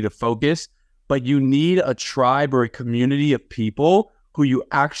build, you need to focus, but you need a tribe or a community of people who you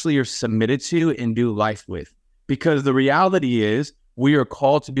actually are submitted to and do life with. Because the reality is we are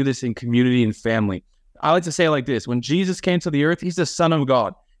called to do this in community and family. I like to say it like this. When Jesus came to the earth, he's the Son of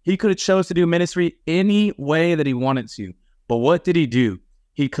God. He could have chose to do ministry any way that he wanted to. But what did he do?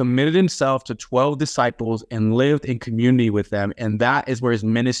 He committed himself to 12 disciples and lived in community with them. And that is where his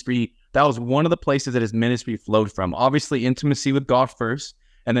ministry, that was one of the places that his ministry flowed from. Obviously, intimacy with God first.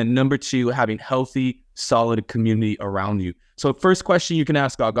 And then number 2, having healthy, solid community around you. So first question you can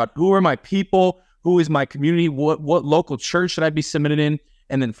ask God, who are my people? Who is my community? What local church should I be submitted in?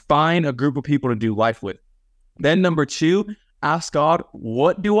 And then find a group of people to do life with. Then number 2, ask God,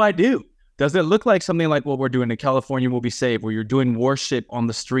 what do I do? Does it look like something like what we're doing in California Will Be Saved, where you're doing worship on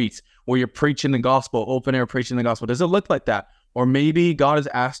the streets, where you're preaching the gospel, open air preaching the gospel? Does it look like that? Or maybe God has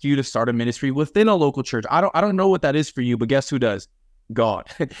asked you to start a ministry within a local church. I don't know what that is for you, but guess who does? God.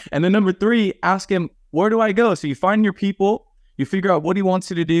 And then number 3, ask him, where do I go? So you find your people, you figure out what he wants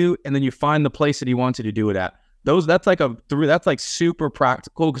you to do, and then you find the place that he wants you to do it at. That's like super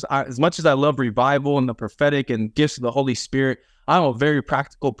practical, because as much as I love revival and the prophetic and gifts of the Holy Spirit, I'm a very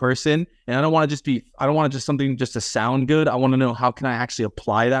practical person, and I don't want just something just to sound good. I want to know, how can I actually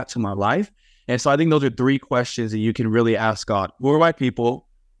apply that to my life? And so I think those are 3 questions that you can really ask God. Who are my people?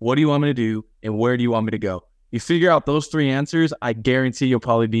 What do you want me to do? And where do you want me to go? You figure out those 3 answers, I guarantee you'll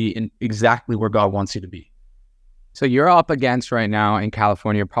probably be in exactly where God wants you to be. So you're up against right now in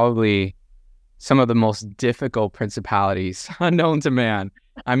California, probably some of the most difficult principalities unknown to man.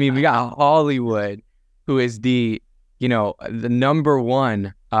 I mean, we got Hollywood, who is the number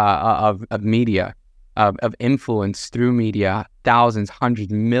one of media, of influence through media, thousands,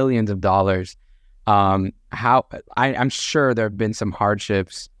 hundreds, millions of dollars. I'm sure there have been some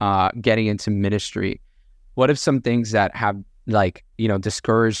hardships getting into ministry. What if some things that have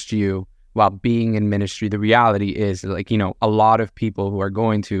discouraged you while being in ministry? The reality is a lot of people who are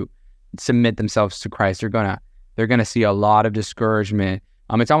going to submit themselves to Christ, they're gonna see a lot of discouragement.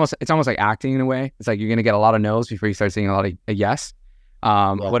 It's almost like acting in a way. It's like you're gonna get a lot of no's before you start seeing a lot of a yes.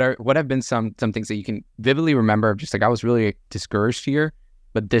 What have been some things that you can vividly remember of just I was really discouraged here,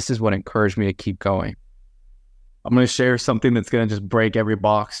 but this is what encouraged me to keep going? I'm gonna share something that's gonna just break every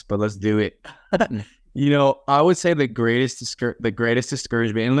box, but let's do it. I would say the greatest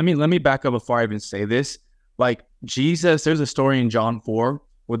discouragement, and let me back up before I even say this. Like Jesus, there's a story in John 4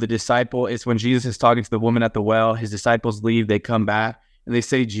 where the disciple, it's when Jesus is talking to the woman at the well, his disciples leave, they come back, and they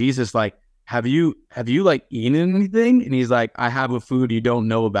say, Jesus, have you eaten anything? And he's like, I have a food you don't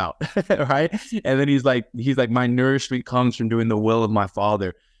know about, right? And then he's like, my nourishment comes from doing the will of my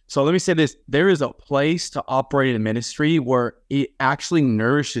Father. So let me say this, there is a place to operate in ministry where it actually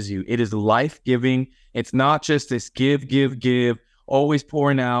nourishes you. It is life-giving. It's not just this give, always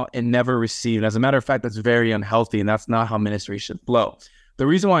pouring out and never receive. And as a matter of fact, that's very unhealthy, and that's not how ministry should flow. The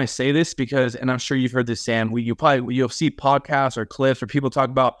reason why I say this, because, and I'm sure you've heard this, Sam, you'll see podcasts or clips where people talk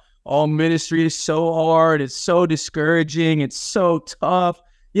about, ministry is so hard, it's so discouraging, it's so tough.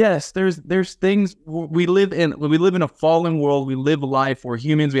 Yes, there's things. We live in a fallen world. We live life. We're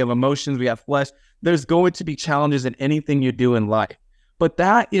humans. We have emotions. We have flesh. There's going to be challenges in anything you do in life. But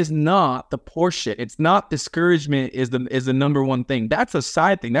that is not the portion. It's not discouragement is the number one thing. That's a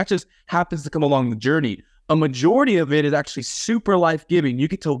side thing. That just happens to come along the journey. a majority of it is actually super life-giving. You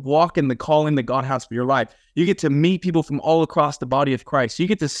get to walk in the calling that God has for your life. You get to meet people from all across the body of Christ. You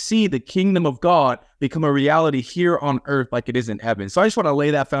get to see the kingdom of God become a reality here on earth like it is in heaven. So I just want to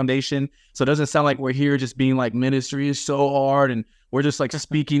lay that foundation so it doesn't sound like we're here just being like, ministry is so hard and we're just like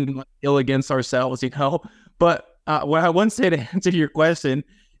speaking ill against ourselves, But what I want to say to answer your question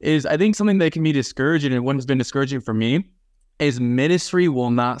is I think something that can be discouraging, and what has been discouraging for me, is ministry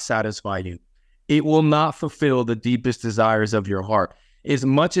will not satisfy you. It will not fulfill the deepest desires of your heart. As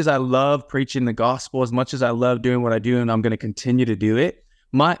much as I love preaching the gospel, as much as I love doing what I do, and I'm going to continue to do it,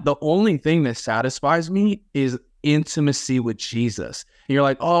 the only thing that satisfies me is intimacy with Jesus. And you're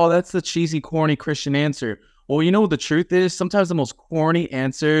like, oh, that's the cheesy, corny Christian answer. Well, you know what the truth is? Sometimes the most corny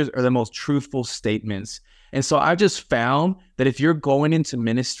answers are the most truthful statements. And so I've just found that if you're going into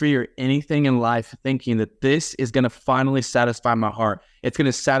ministry or anything in life thinking that this is going to finally satisfy my heart, it's going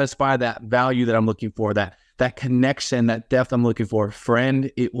to satisfy that value that I'm looking for, that connection, that depth I'm looking for, friend,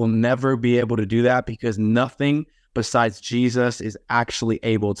 it will never be able to do that, because nothing besides Jesus is actually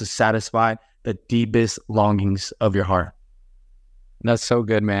able to satisfy the deepest longings of your heart. That's so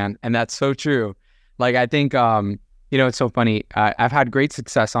good, man. And that's so true. Like, I think, it's so funny. I've had great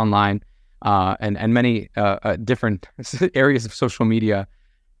success online. And many different areas of social media.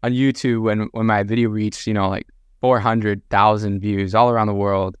 On YouTube, when my video reached, like 400,000 views all around the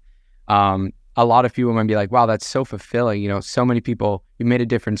world, a lot of people might be like, wow, that's so fulfilling. So many people, you made a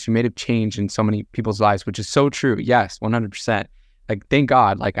difference, you made a change in so many people's lives, which is so true. Yes, 100%. Like, thank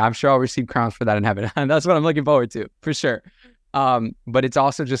God. Like, I'm sure I'll receive crowns for that in heaven. And that's what I'm looking forward to, for sure. But it's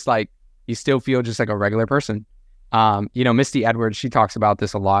also just like, you still feel just like a regular person. Misty Edwards, she talks about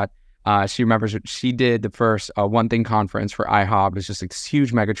this a lot. She remembers she did the first One Thing conference for IHOB. It's just like this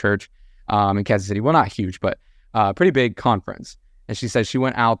huge mega church in Kansas City. Well, not huge, but pretty big conference. And she said she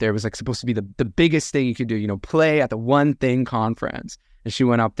went out there. It was like supposed to be the biggest thing you could do, play at the One Thing conference. And she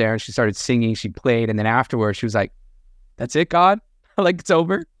went up there and she started singing. She played. And then afterwards, she was like, that's it, God? Like, it's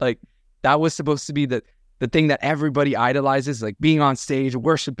over? Like, that was supposed to be the thing that everybody idolizes, like being on stage,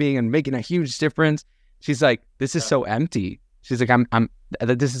 worshiping and making a huge difference. She's like, this is so empty. She's like,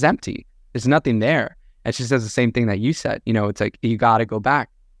 this is empty. There's nothing there. And she says the same thing that you said. It's like, you got to go back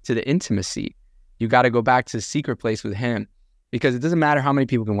to the intimacy. You got to go back to the secret place with him, because it doesn't matter how many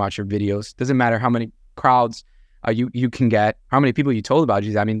people can watch your videos. It doesn't matter how many crowds you can get, how many people you told about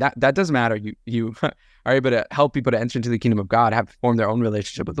Jesus. I mean, that doesn't matter. You are able to help people to enter into the kingdom of God, have formed their own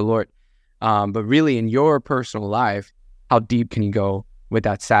relationship with the Lord. But really, in your personal life, how deep can you go with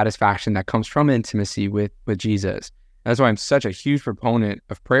that satisfaction that comes from intimacy with Jesus? That's why I'm such a huge proponent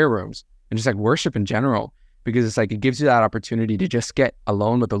of prayer rooms and just like worship in general, because it's like, it gives you that opportunity to just get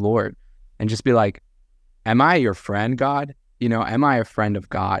alone with the Lord and just be like, am I your friend, God? Am I a friend of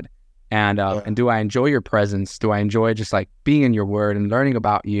God? And do I enjoy your presence? Do I enjoy just like being in your word and learning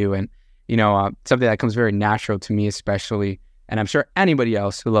about you? And, something that comes very natural to me, especially, and I'm sure anybody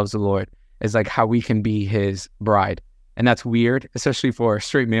else who loves the Lord, is like how we can be his bride. And that's weird, especially for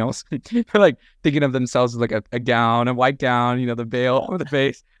straight males. They're like thinking of themselves as like a gown, a white gown, the veil over the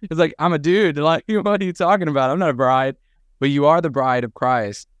face. It's like, I'm a dude. Like, what are you talking about? I'm not a bride. But you are the bride of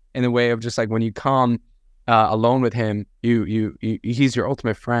Christ in the way of just like, when you come alone with him, he's your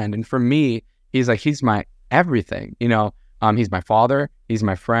ultimate friend. And for me, he's my everything. He's my father. He's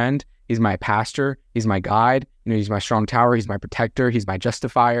my friend. He's my pastor. He's my guide. He's my strong tower. He's my protector. He's my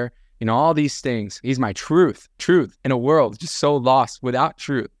justifier. All these things. He's my truth in a world just so lost without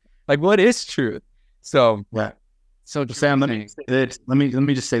truth. Like, what is truth? So, yeah. So Sam, let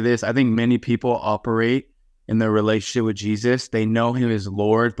me just say this. I think many people operate in their relationship with Jesus. They know him as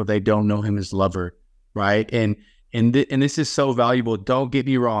Lord, but they don't know him as lover, right? And this is so valuable. Don't get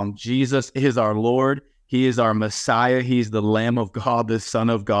me wrong. Jesus is our Lord. He is our Messiah. He's the Lamb of God, the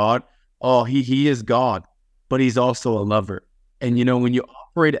Son of God. Oh, he is God, but he's also a lover. And when you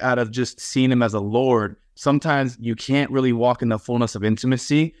operate out of just seeing him as a Lord, sometimes you can't really walk in the fullness of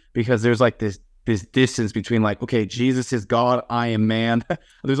intimacy, because there's like this distance between like, okay, Jesus is God, I am man.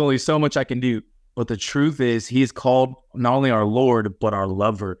 There's only so much I can do. But the truth is, he is called not only our Lord, but our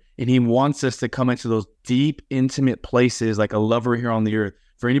lover. And he wants us to come into those deep, intimate places like a lover here on the earth.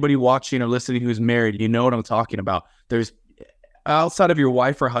 For anybody watching or listening who's married, you know what I'm talking about. There's, outside of your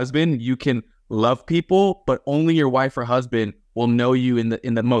wife or husband, you can love people, but only your wife or husband will know you in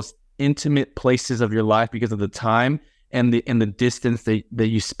the most intimate places of your life, because of the time and the distance that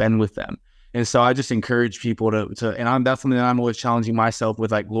you spend with them. And so I just encourage people to that's something that I'm always challenging myself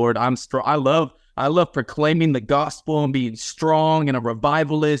with. Like, Lord, I love proclaiming the gospel and being strong and a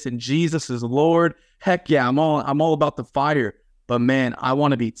revivalist, and Jesus is Lord. Heck yeah, I'm all about the fire. But man, I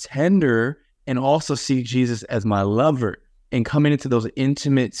want to be tender and also see Jesus as my lover and coming into those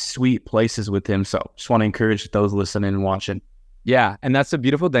intimate, sweet places with him. So just want to encourage those listening and watching. Yeah, and that's a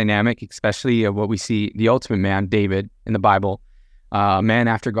beautiful dynamic, especially of what we see the ultimate man, David, in the Bible, man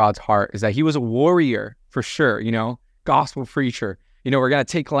after God's heart, is that he was a warrior for sure, gospel preacher. We're going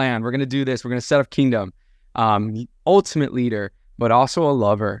to take land, we're going to do this, we're going to set up kingdom, ultimate leader, but also a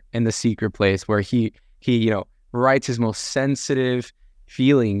lover in the secret place where he writes his most sensitive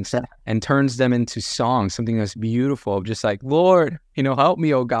feelings and turns them into songs, something that's beautiful, just like, Lord, help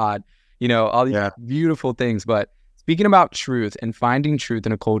me, oh God, all these beautiful things. But speaking about truth and finding truth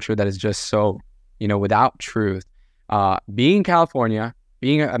in a culture that is just so, without truth, being in California,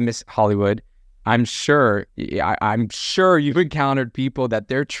 being a Miss Hollywood, I'm sure you've encountered people that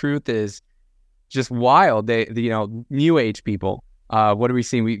their truth is just wild. They new age people. What are we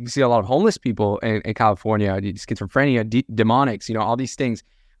seeing? We see a lot of homeless people in California, schizophrenia, demonics, all these things.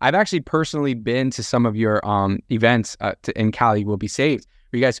 I've actually personally been to some of your events in Cali Will Be Saved,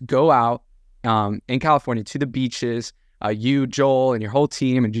 where you guys go out in California to the beaches, you, Joel, and your whole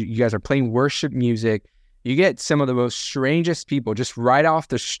team, and you guys are playing worship music. You get some of the most strangest people just right off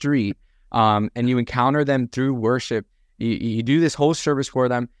the street, and you encounter them through worship. You do this whole service for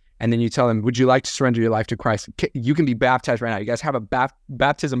them, and then you tell them, would you like to surrender your life to Christ? You can be baptized right now. You guys have a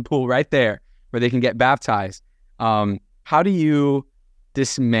baptism pool right there where they can get baptized. How do you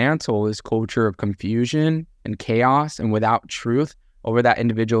dismantle this culture of confusion and chaos and without truth over that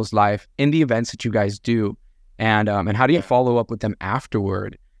individual's life in the events that you guys do? And how do you follow up with them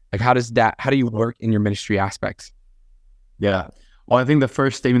afterward? Like, how do you work in your ministry aspects? Yeah. Well, I think the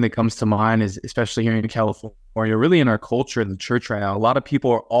first statement that comes to mind is, especially here in California, really in our culture in the church right now, a lot of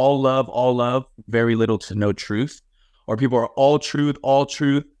people are all love, very little to no truth. Or people are all truth,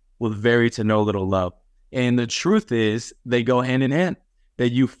 with very to no little love. And the truth is they go hand in hand. That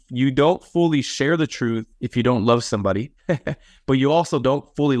you don't fully share the truth if you don't love somebody, but you also don't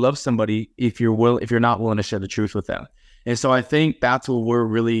fully love somebody if you're not willing to share the truth with them. And so I think that's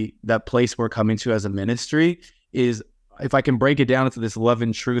what that place we're coming to as a ministry is, if I can break it down into this love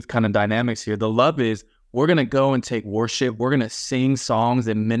and truth kind of dynamics here, the love is we're going to go and take worship. We're going to sing songs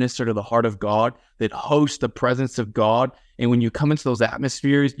that minister to the heart of God, that host the presence of God. And when you come into those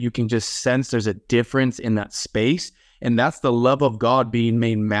atmospheres, you can just sense there's a difference in that space. And that's the love of God being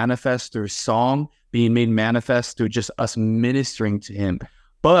made manifest through song, being made manifest through just us ministering to him.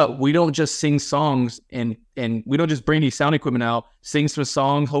 But we don't just sing songs and we don't just bring these sound equipment out, sing some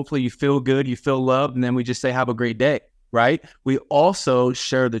songs. Hopefully you feel good, you feel loved, and then we just say, have a great day, right? We also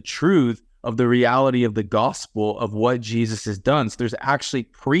share the truth of the reality of the gospel of what Jesus has done. So there's actually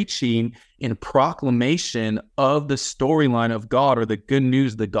preaching and proclamation of the storyline of God, or the good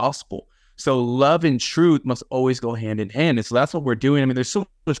news of the gospel. So love and truth must always go hand in hand. And so that's what we're doing. I mean, there's so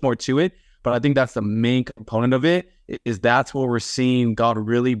much more to it, but I think that's the main component of it, is that's where we're seeing God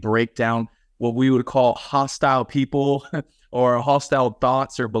really break down what we would call hostile people or hostile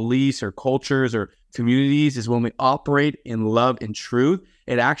thoughts or beliefs or cultures or communities. Is when we operate in love and truth,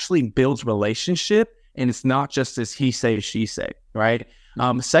 it actually builds relationship, and it's not just this he say, she say, right?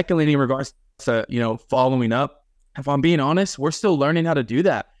 Secondly, in regards to, following up, if I'm being honest, we're still learning how to do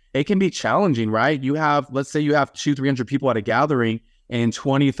that. It can be challenging, right? Let's say you have 200-300 people at a gathering, and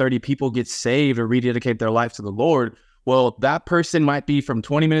 20-30 people get saved or rededicate their life to the Lord. Well, that person might be from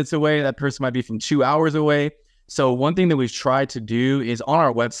 20 minutes away. That person might be from 2 hours away. So one thing that we've tried to do is, on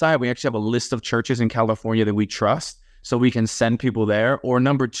our website, we actually have a list of churches in California that we trust, so we can send people there. Or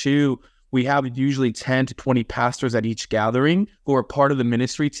number two, we have usually 10 to 20 pastors at each gathering who are part of the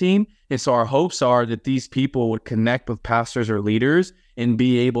ministry team. And so our hopes are that these people would connect with pastors or leaders and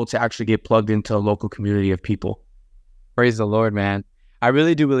be able to actually get plugged into a local community of people. Praise the Lord, man. I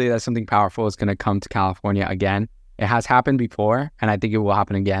really do believe that something powerful is going to come to California again. It has happened before, and I think it will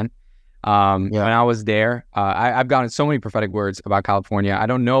happen again. When I was there, I've gotten so many prophetic words about California. I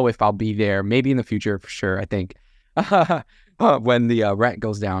don't know if I'll be there, maybe in the future for sure, I think, when the rent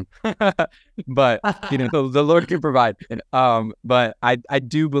goes down. But, the Lord can provide. But I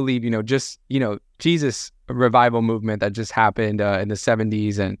do believe, Jesus revival movement that just happened in the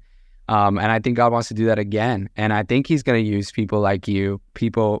 70s. And I think God wants to do that again. And I think he's going to use people like you,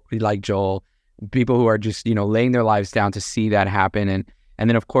 people like Joel, people who are just, laying their lives down to see that happen. And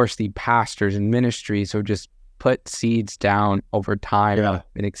then, of course, the pastors and ministries who just put seeds down over time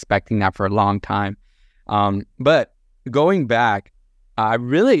and expecting that for a long time. But going back, I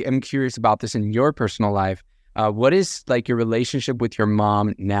really am curious about this in your personal life. What is like your relationship with your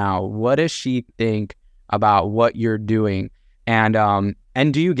mom now? What does she think about what you're doing? And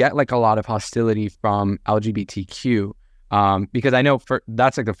do you get like a lot of hostility from LGBTQ Because I know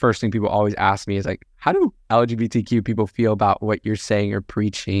that's like the first thing people always ask me is like, how do LGBTQ people feel about what you're saying or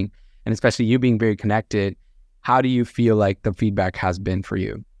preaching? And especially you being very connected, how do you feel like the feedback has been for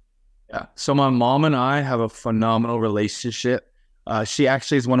you? Yeah. So my mom and I have a phenomenal relationship. She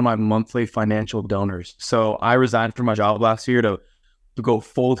actually is one of my monthly financial donors. So I resigned from my job last year to go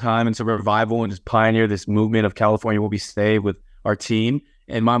full time into revival and just pioneer this movement of California Will Be Saved with our team.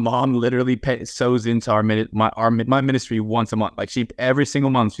 And my mom literally sews into my ministry once a month. Like every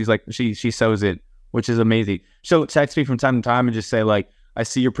single month, she's like, she sews it, which is amazing. She'll text me from time to time and just say like, I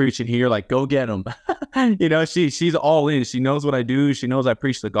see you're preaching here, like go get them. She's all in. She knows what I do. She knows I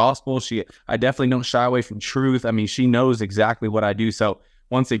preach the gospel. I definitely don't shy away from truth. I mean, she knows exactly what I do. So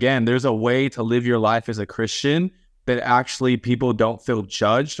once again, there's a way to live your life as a Christian that actually people don't feel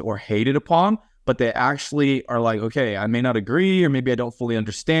judged or hated upon, but they actually are like, okay, I may not agree, or maybe I don't fully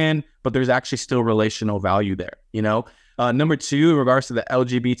understand, but there's actually still relational value there, Number two, in regards to the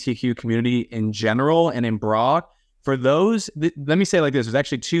LGBTQ community in general and in broad, for those, let me say it like this, there's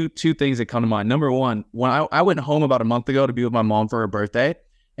actually two things that come to mind. Number one, when I went home about a month ago to be with my mom for her birthday,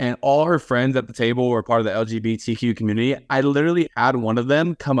 and all her friends at the table were part of the LGBTQ community, I literally had one of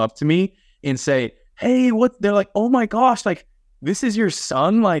them come up to me and say, hey, they're like, oh my gosh, like, this is your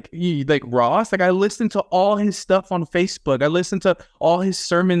son, like Ross, like I listened to all his stuff on Facebook. I listened to all his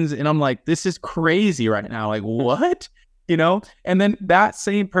sermons and I'm like, this is crazy right now. Like what? And then that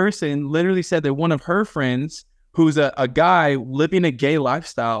same person literally said that one of her friends, who's a guy living a gay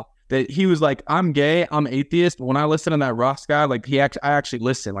lifestyle, that he was like, I'm gay, I'm atheist. When I listen to that Ross guy, like I actually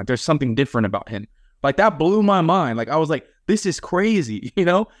listen, like there's something different about him. Like that blew my mind. Like I was like, this is crazy,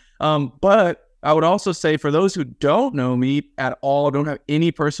 but I would also say for those who don't know me at all, don't have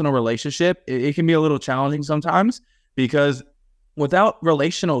any personal relationship, it can be a little challenging sometimes because without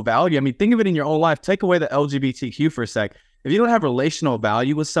relational value, I mean, think of it in your own life. Take away the LGBTQ for a sec. If you don't have relational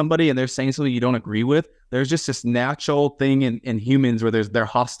value with somebody and they're saying something you don't agree with, there's just this natural thing in humans where they're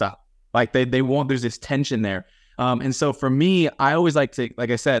hostile. Like they want, there's this tension there. And so for me, I always like to,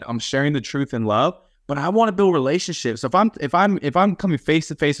 like I said, I'm sharing the truth in love, but I want to build relationships. So if I'm coming face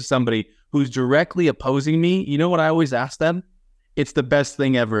to face with somebody who's directly opposing me, you know what I always ask them? It's the best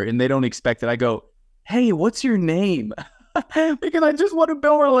thing ever. And they don't expect it. I go, hey, what's your name? Because I just want to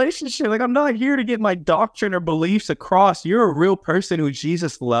build a relationship. Like I'm not here to get my doctrine or beliefs across. You're a real person who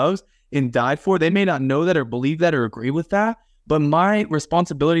Jesus loves and died for. They may not know that or believe that or agree with that. But my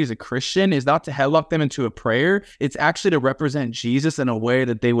responsibility as a Christian is not to headlock them into a prayer. It's actually to represent Jesus in a way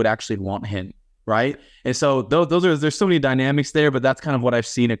that they would actually want him. Right. And so there's so many dynamics there, but that's kind of what I've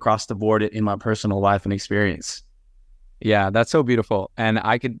seen across the board in my personal life and experience. Yeah, that's so beautiful. And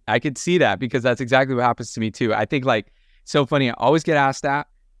I could see that because that's exactly what happens to me too. I think like, so funny. I always get asked that,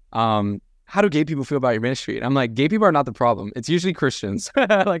 how do gay people feel about your ministry? And I'm like, gay people are not the problem. It's usually Christians.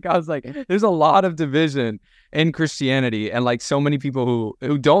 Like, I was like, there's a lot of division in Christianity and like so many people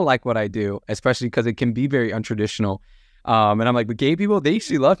who don't like what I do, especially because it can be very untraditional. And I'm like, but gay people, they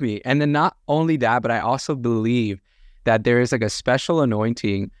actually love me. And then not only that, but I also believe that there is like a special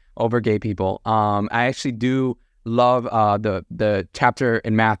anointing over gay people. I actually do love the chapter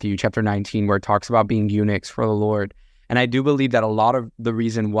in Matthew, chapter 19, where it talks about being eunuchs for the Lord. And I do believe that a lot of the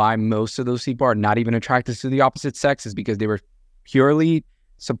reason why most of those people are not even attracted to the opposite sex is because they were purely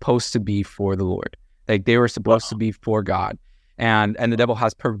supposed to be for the Lord. Like they were supposed to be for God. And the devil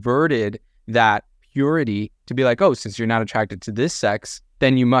has perverted that purity to be like, oh, since you're not attracted to this sex,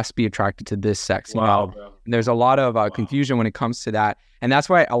 then you must be attracted to this sex. Wow. And there's a lot of confusion when it comes to that. And that's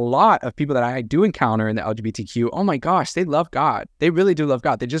why a lot of people that I do encounter in the LGBTQ, oh my gosh, they love God. They really do love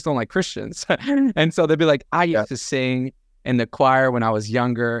God. They just don't like Christians. And so they'll be like, I used to sing in the choir when I was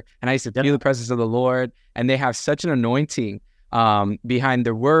younger, and I used to feel the presence of the Lord. And they have such an anointing behind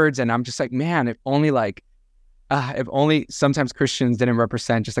their words. And I'm just like, man, if only sometimes Christians didn't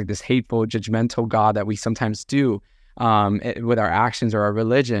represent just like this hateful, judgmental God that we sometimes do with our actions or our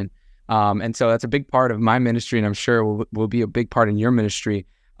religion. And so that's a big part of my ministry, and I'm sure will be a big part in your ministry.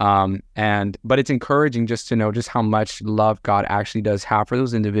 But it's encouraging just to know just how much love God actually does have for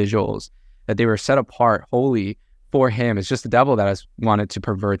those individuals, that they were set apart wholly for him. It's just the devil that has wanted to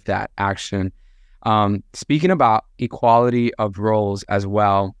pervert that action. Speaking about equality of roles as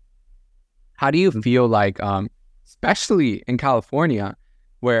well, how do you feel like, especially in California,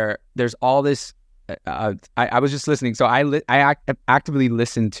 where there's all this, I was just listening. So I actively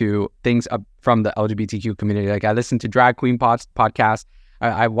listen to things from the LGBTQ community. Like I listen to drag queen podcasts.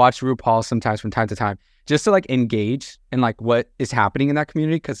 I watch RuPaul sometimes from time to time, just to like engage in like what is happening in that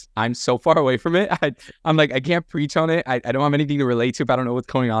community, because I'm so far away from it. I'm like, I can't preach on it. I don't have anything to relate to if I don't know what's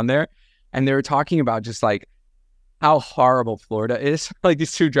going on there. And they were talking about just like how horrible Florida is. Like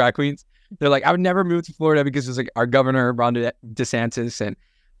these two drag queens, they're like, I would never move to Florida because it's like our governor Ron DeSantis and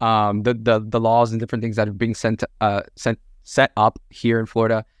the laws and different things that are being set up here in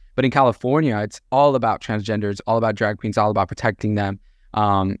Florida. But in California, it's all about transgenders, all about drag queens, all about protecting them.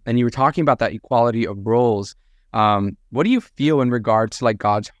 And you were talking about that equality of roles. What do you feel in regards to like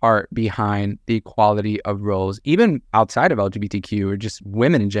God's heart behind the equality of roles, even outside of LGBTQ or just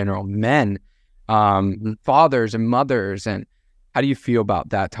women in general, men, fathers and mothers, and how do you feel about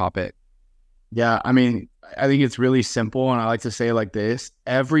that topic? Yeah, I mean, I think it's really simple, and I like to say it like this: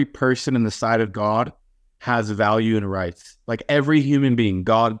 every person in the sight of God has value and rights. Like every human being,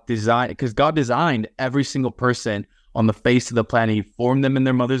 God designed, because God designed every single person on the face of the planet. He formed them in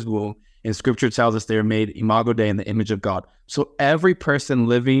their mother's womb. And scripture tells us they are made imago Dei in the image of God. So every person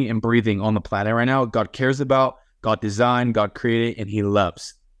living and breathing on the planet right now, God cares about, God designed, God created, and he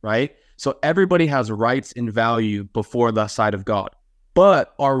loves, right? So everybody has rights and value before the sight of God.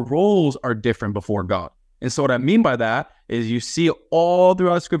 But our roles are different before God. And so what I mean by that is you see all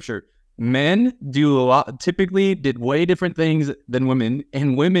throughout scripture, men typically did way different things than women,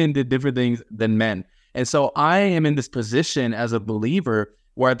 and women did different things than men. And so I am in this position as a believer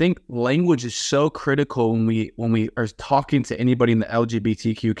where I think language is so critical when we are talking to anybody in the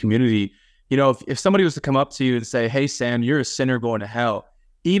LGBTQ community. You know, if somebody was to come up to you and say, hey, Sam, you're a sinner going to hell,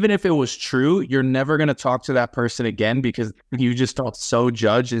 even if it was true, you're never going to talk to that person again because you just felt so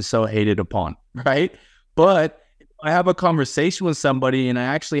judged and so hated upon, right? But if I have a conversation with somebody and I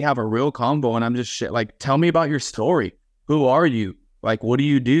actually have a real convo and I'm just like, tell me about your story. Who are you? Like, what do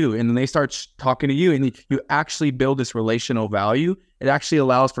you do? And then they start talking to you and you actually build this relational value. It actually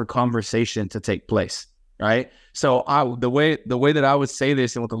allows for conversation to take place, right? So the way that I would say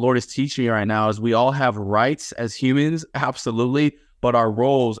this and what the Lord is teaching me right now is we all have rights as humans, absolutely, but our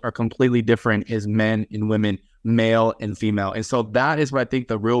roles are completely different as men and women, male and female. And so that is what I think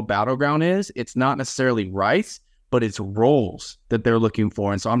the real battleground is. It's not necessarily rights, but it's roles that they're looking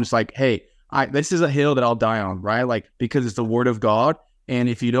for. And so I'm just like, hey, this is a hill that I'll die on, right? Like, because it's the word of God. And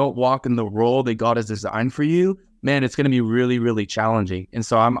if you don't walk in the role that God has designed for you, man, it's going to be really, really challenging. And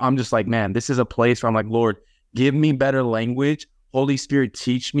so I'm just like, man, this is a place where I'm like, Lord, give me better language. Holy Spirit,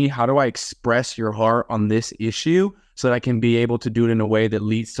 teach me, how do I express your heart on this issue so that I can be able to do it in a way that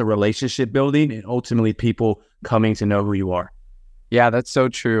leads to relationship building and ultimately people coming to know who you are. Yeah, that's so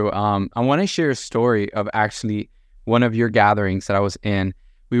true. I want to share a story of actually one of your gatherings that I was in.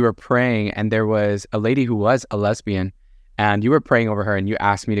 We were praying and there was a lady who was a lesbian and you were praying over her and you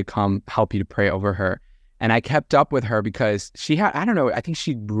asked me to come help you to pray over her. And I kept up with her because she had, I don't know, I think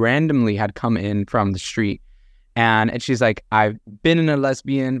she randomly had come in from the street and she's like, I've been in a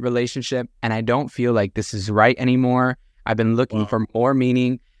lesbian relationship and I don't feel like this is right anymore. I've been looking for more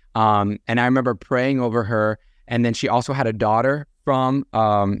meaning. And I remember praying over her. And then she also had a daughter from,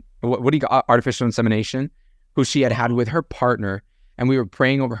 what do you call artificial insemination, who she had with her partner. And we were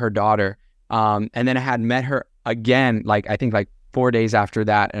praying over her daughter. And then I had met her again, I think 4 days after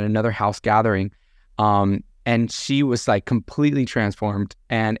that at another house gathering. And she was like completely transformed.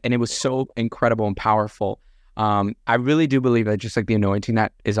 And it was so incredible and powerful. I really do believe that just like the anointing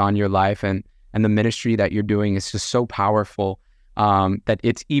that is on your life and the ministry that you're doing is just so powerful, that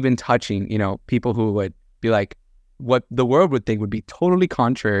it's even touching, people who would be like, what the world would think would be totally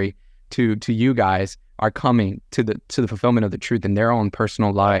contrary to you guys are coming to the fulfillment of the truth in their own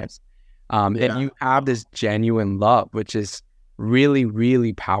personal lives. And you have this genuine love, which is really,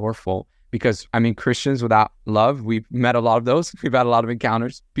 really powerful because, I mean, Christians without love, we've met a lot of those. We've had a lot of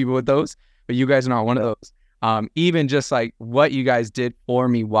encounters, people with those, but you guys are not one of those. Even just like what you guys did for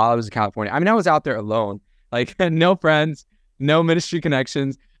me while I was in California. I mean, I was out there alone, like no friends, no ministry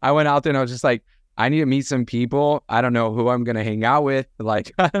connections. I went out there and I was just like, I need to meet some people. I don't know who I'm going to hang out with.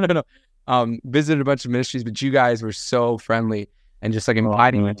 Like, I don't know. Visited a bunch of ministries, but you guys were so friendly and just like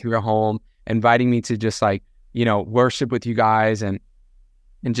inviting me to your home, inviting me to just like, worship with you guys and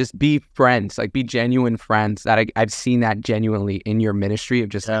just be friends, like be genuine friends. That I've seen that genuinely in your ministry of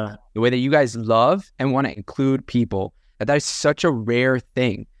just the way that you guys love and want to include people. That is such a rare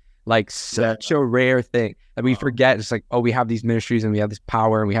thing, such a rare thing that we forget. It's like, oh, we have these ministries and we have this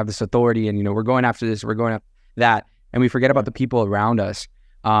power and we have this authority and, we're going after this, we're going after that. And we forget about the people around us.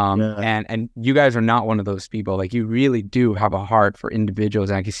 And you guys are not one of those people. Like you really do have a heart for individuals.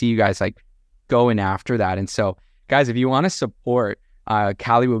 And I can see you guys like going after that. And so guys, if you want to support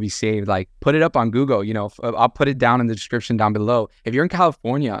Cali Will Be Saved, like put it up on Google, I'll put it down in the description down below. If you're in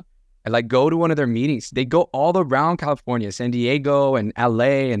California, and go to one of their meetings. They go all around California, San Diego and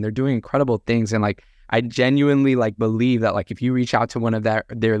LA, and they're doing incredible things. And I genuinely believe that if you reach out to one of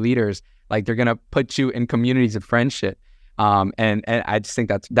their leaders, Like they're going to put you in communities of friendship. And I just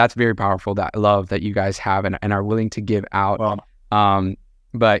think that's very powerful, that love that you guys have and are willing to give out. Well,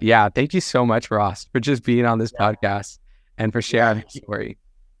 But yeah, thank you so much, Ross, for just being on this podcast and for sharing your story.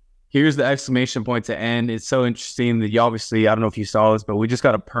 Here's the exclamation point to end. It's so interesting that you obviously, I don't know if you saw this, but we just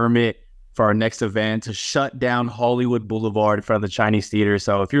got a permit for our next event to shut down Hollywood Boulevard in front of the Chinese Theater.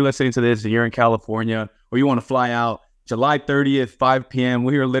 So if you're listening to this and you're in California or you want to fly out, July 30th, 5 p.m.,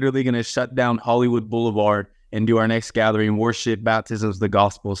 we are literally going to shut down Hollywood Boulevard and do our next gathering, worship, baptisms, the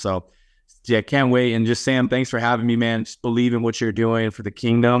gospel. So yeah, can't wait. And just Sam, thanks for having me, man. Just believe in what you're doing for the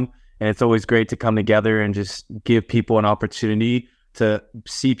kingdom. And it's always great to come together and just give people an opportunity to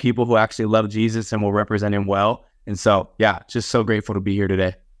see people who actually love Jesus and will represent him well. And so, yeah, just so grateful to be here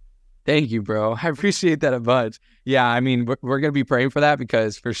today. Thank you, bro. I appreciate that a bunch. Yeah, I mean, we're going to be praying for that,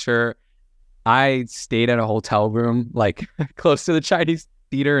 because for sure, I stayed at a hotel room like close to the Chinese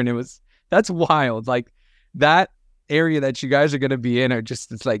Theater, and that's wild. Like that area that you guys are going to be in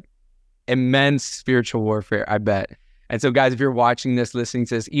it's like immense spiritual warfare, I bet. And so guys, if you're watching this, listening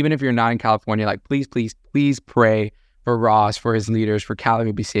to this, even if you're not in California, like please pray for Ross, for his leaders, for Cali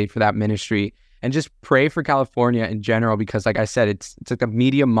to be saved, for that ministry, and just pray for California in general, because like I said, it's like a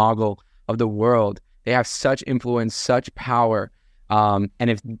media mogul of the world. They have such influence, such power. And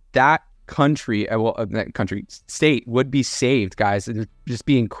if that state would be saved, guys, it would just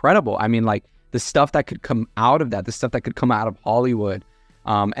be incredible. I mean, like the stuff that could come out of that, the stuff that could come out of Hollywood.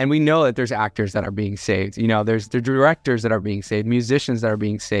 And we know that there's actors that are being saved. You know, there's the directors that are being saved, musicians that are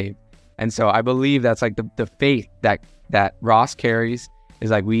being saved. And so I believe that's like the faith that Ross carries is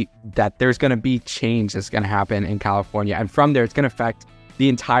like that there's going to be change that's going to happen in California. And from there, it's going to affect the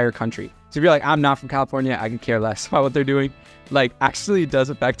entire country. So if you're like, I'm not from California, I can care less about what they're doing. Like actually it does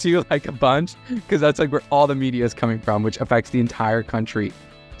affect you like a bunch, because that's like where all the media is coming from, which affects the entire country.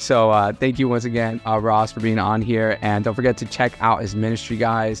 So thank you once again, Ross, for being on here. And don't forget to check out his ministry,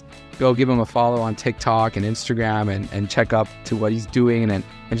 guys. Go give him a follow on TikTok and Instagram and check up to what he's doing and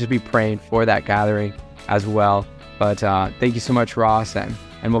just be praying for that gathering as well. But thank you so much, Ross. And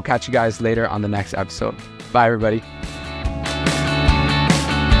we'll catch you guys later on the next episode. Bye, everybody.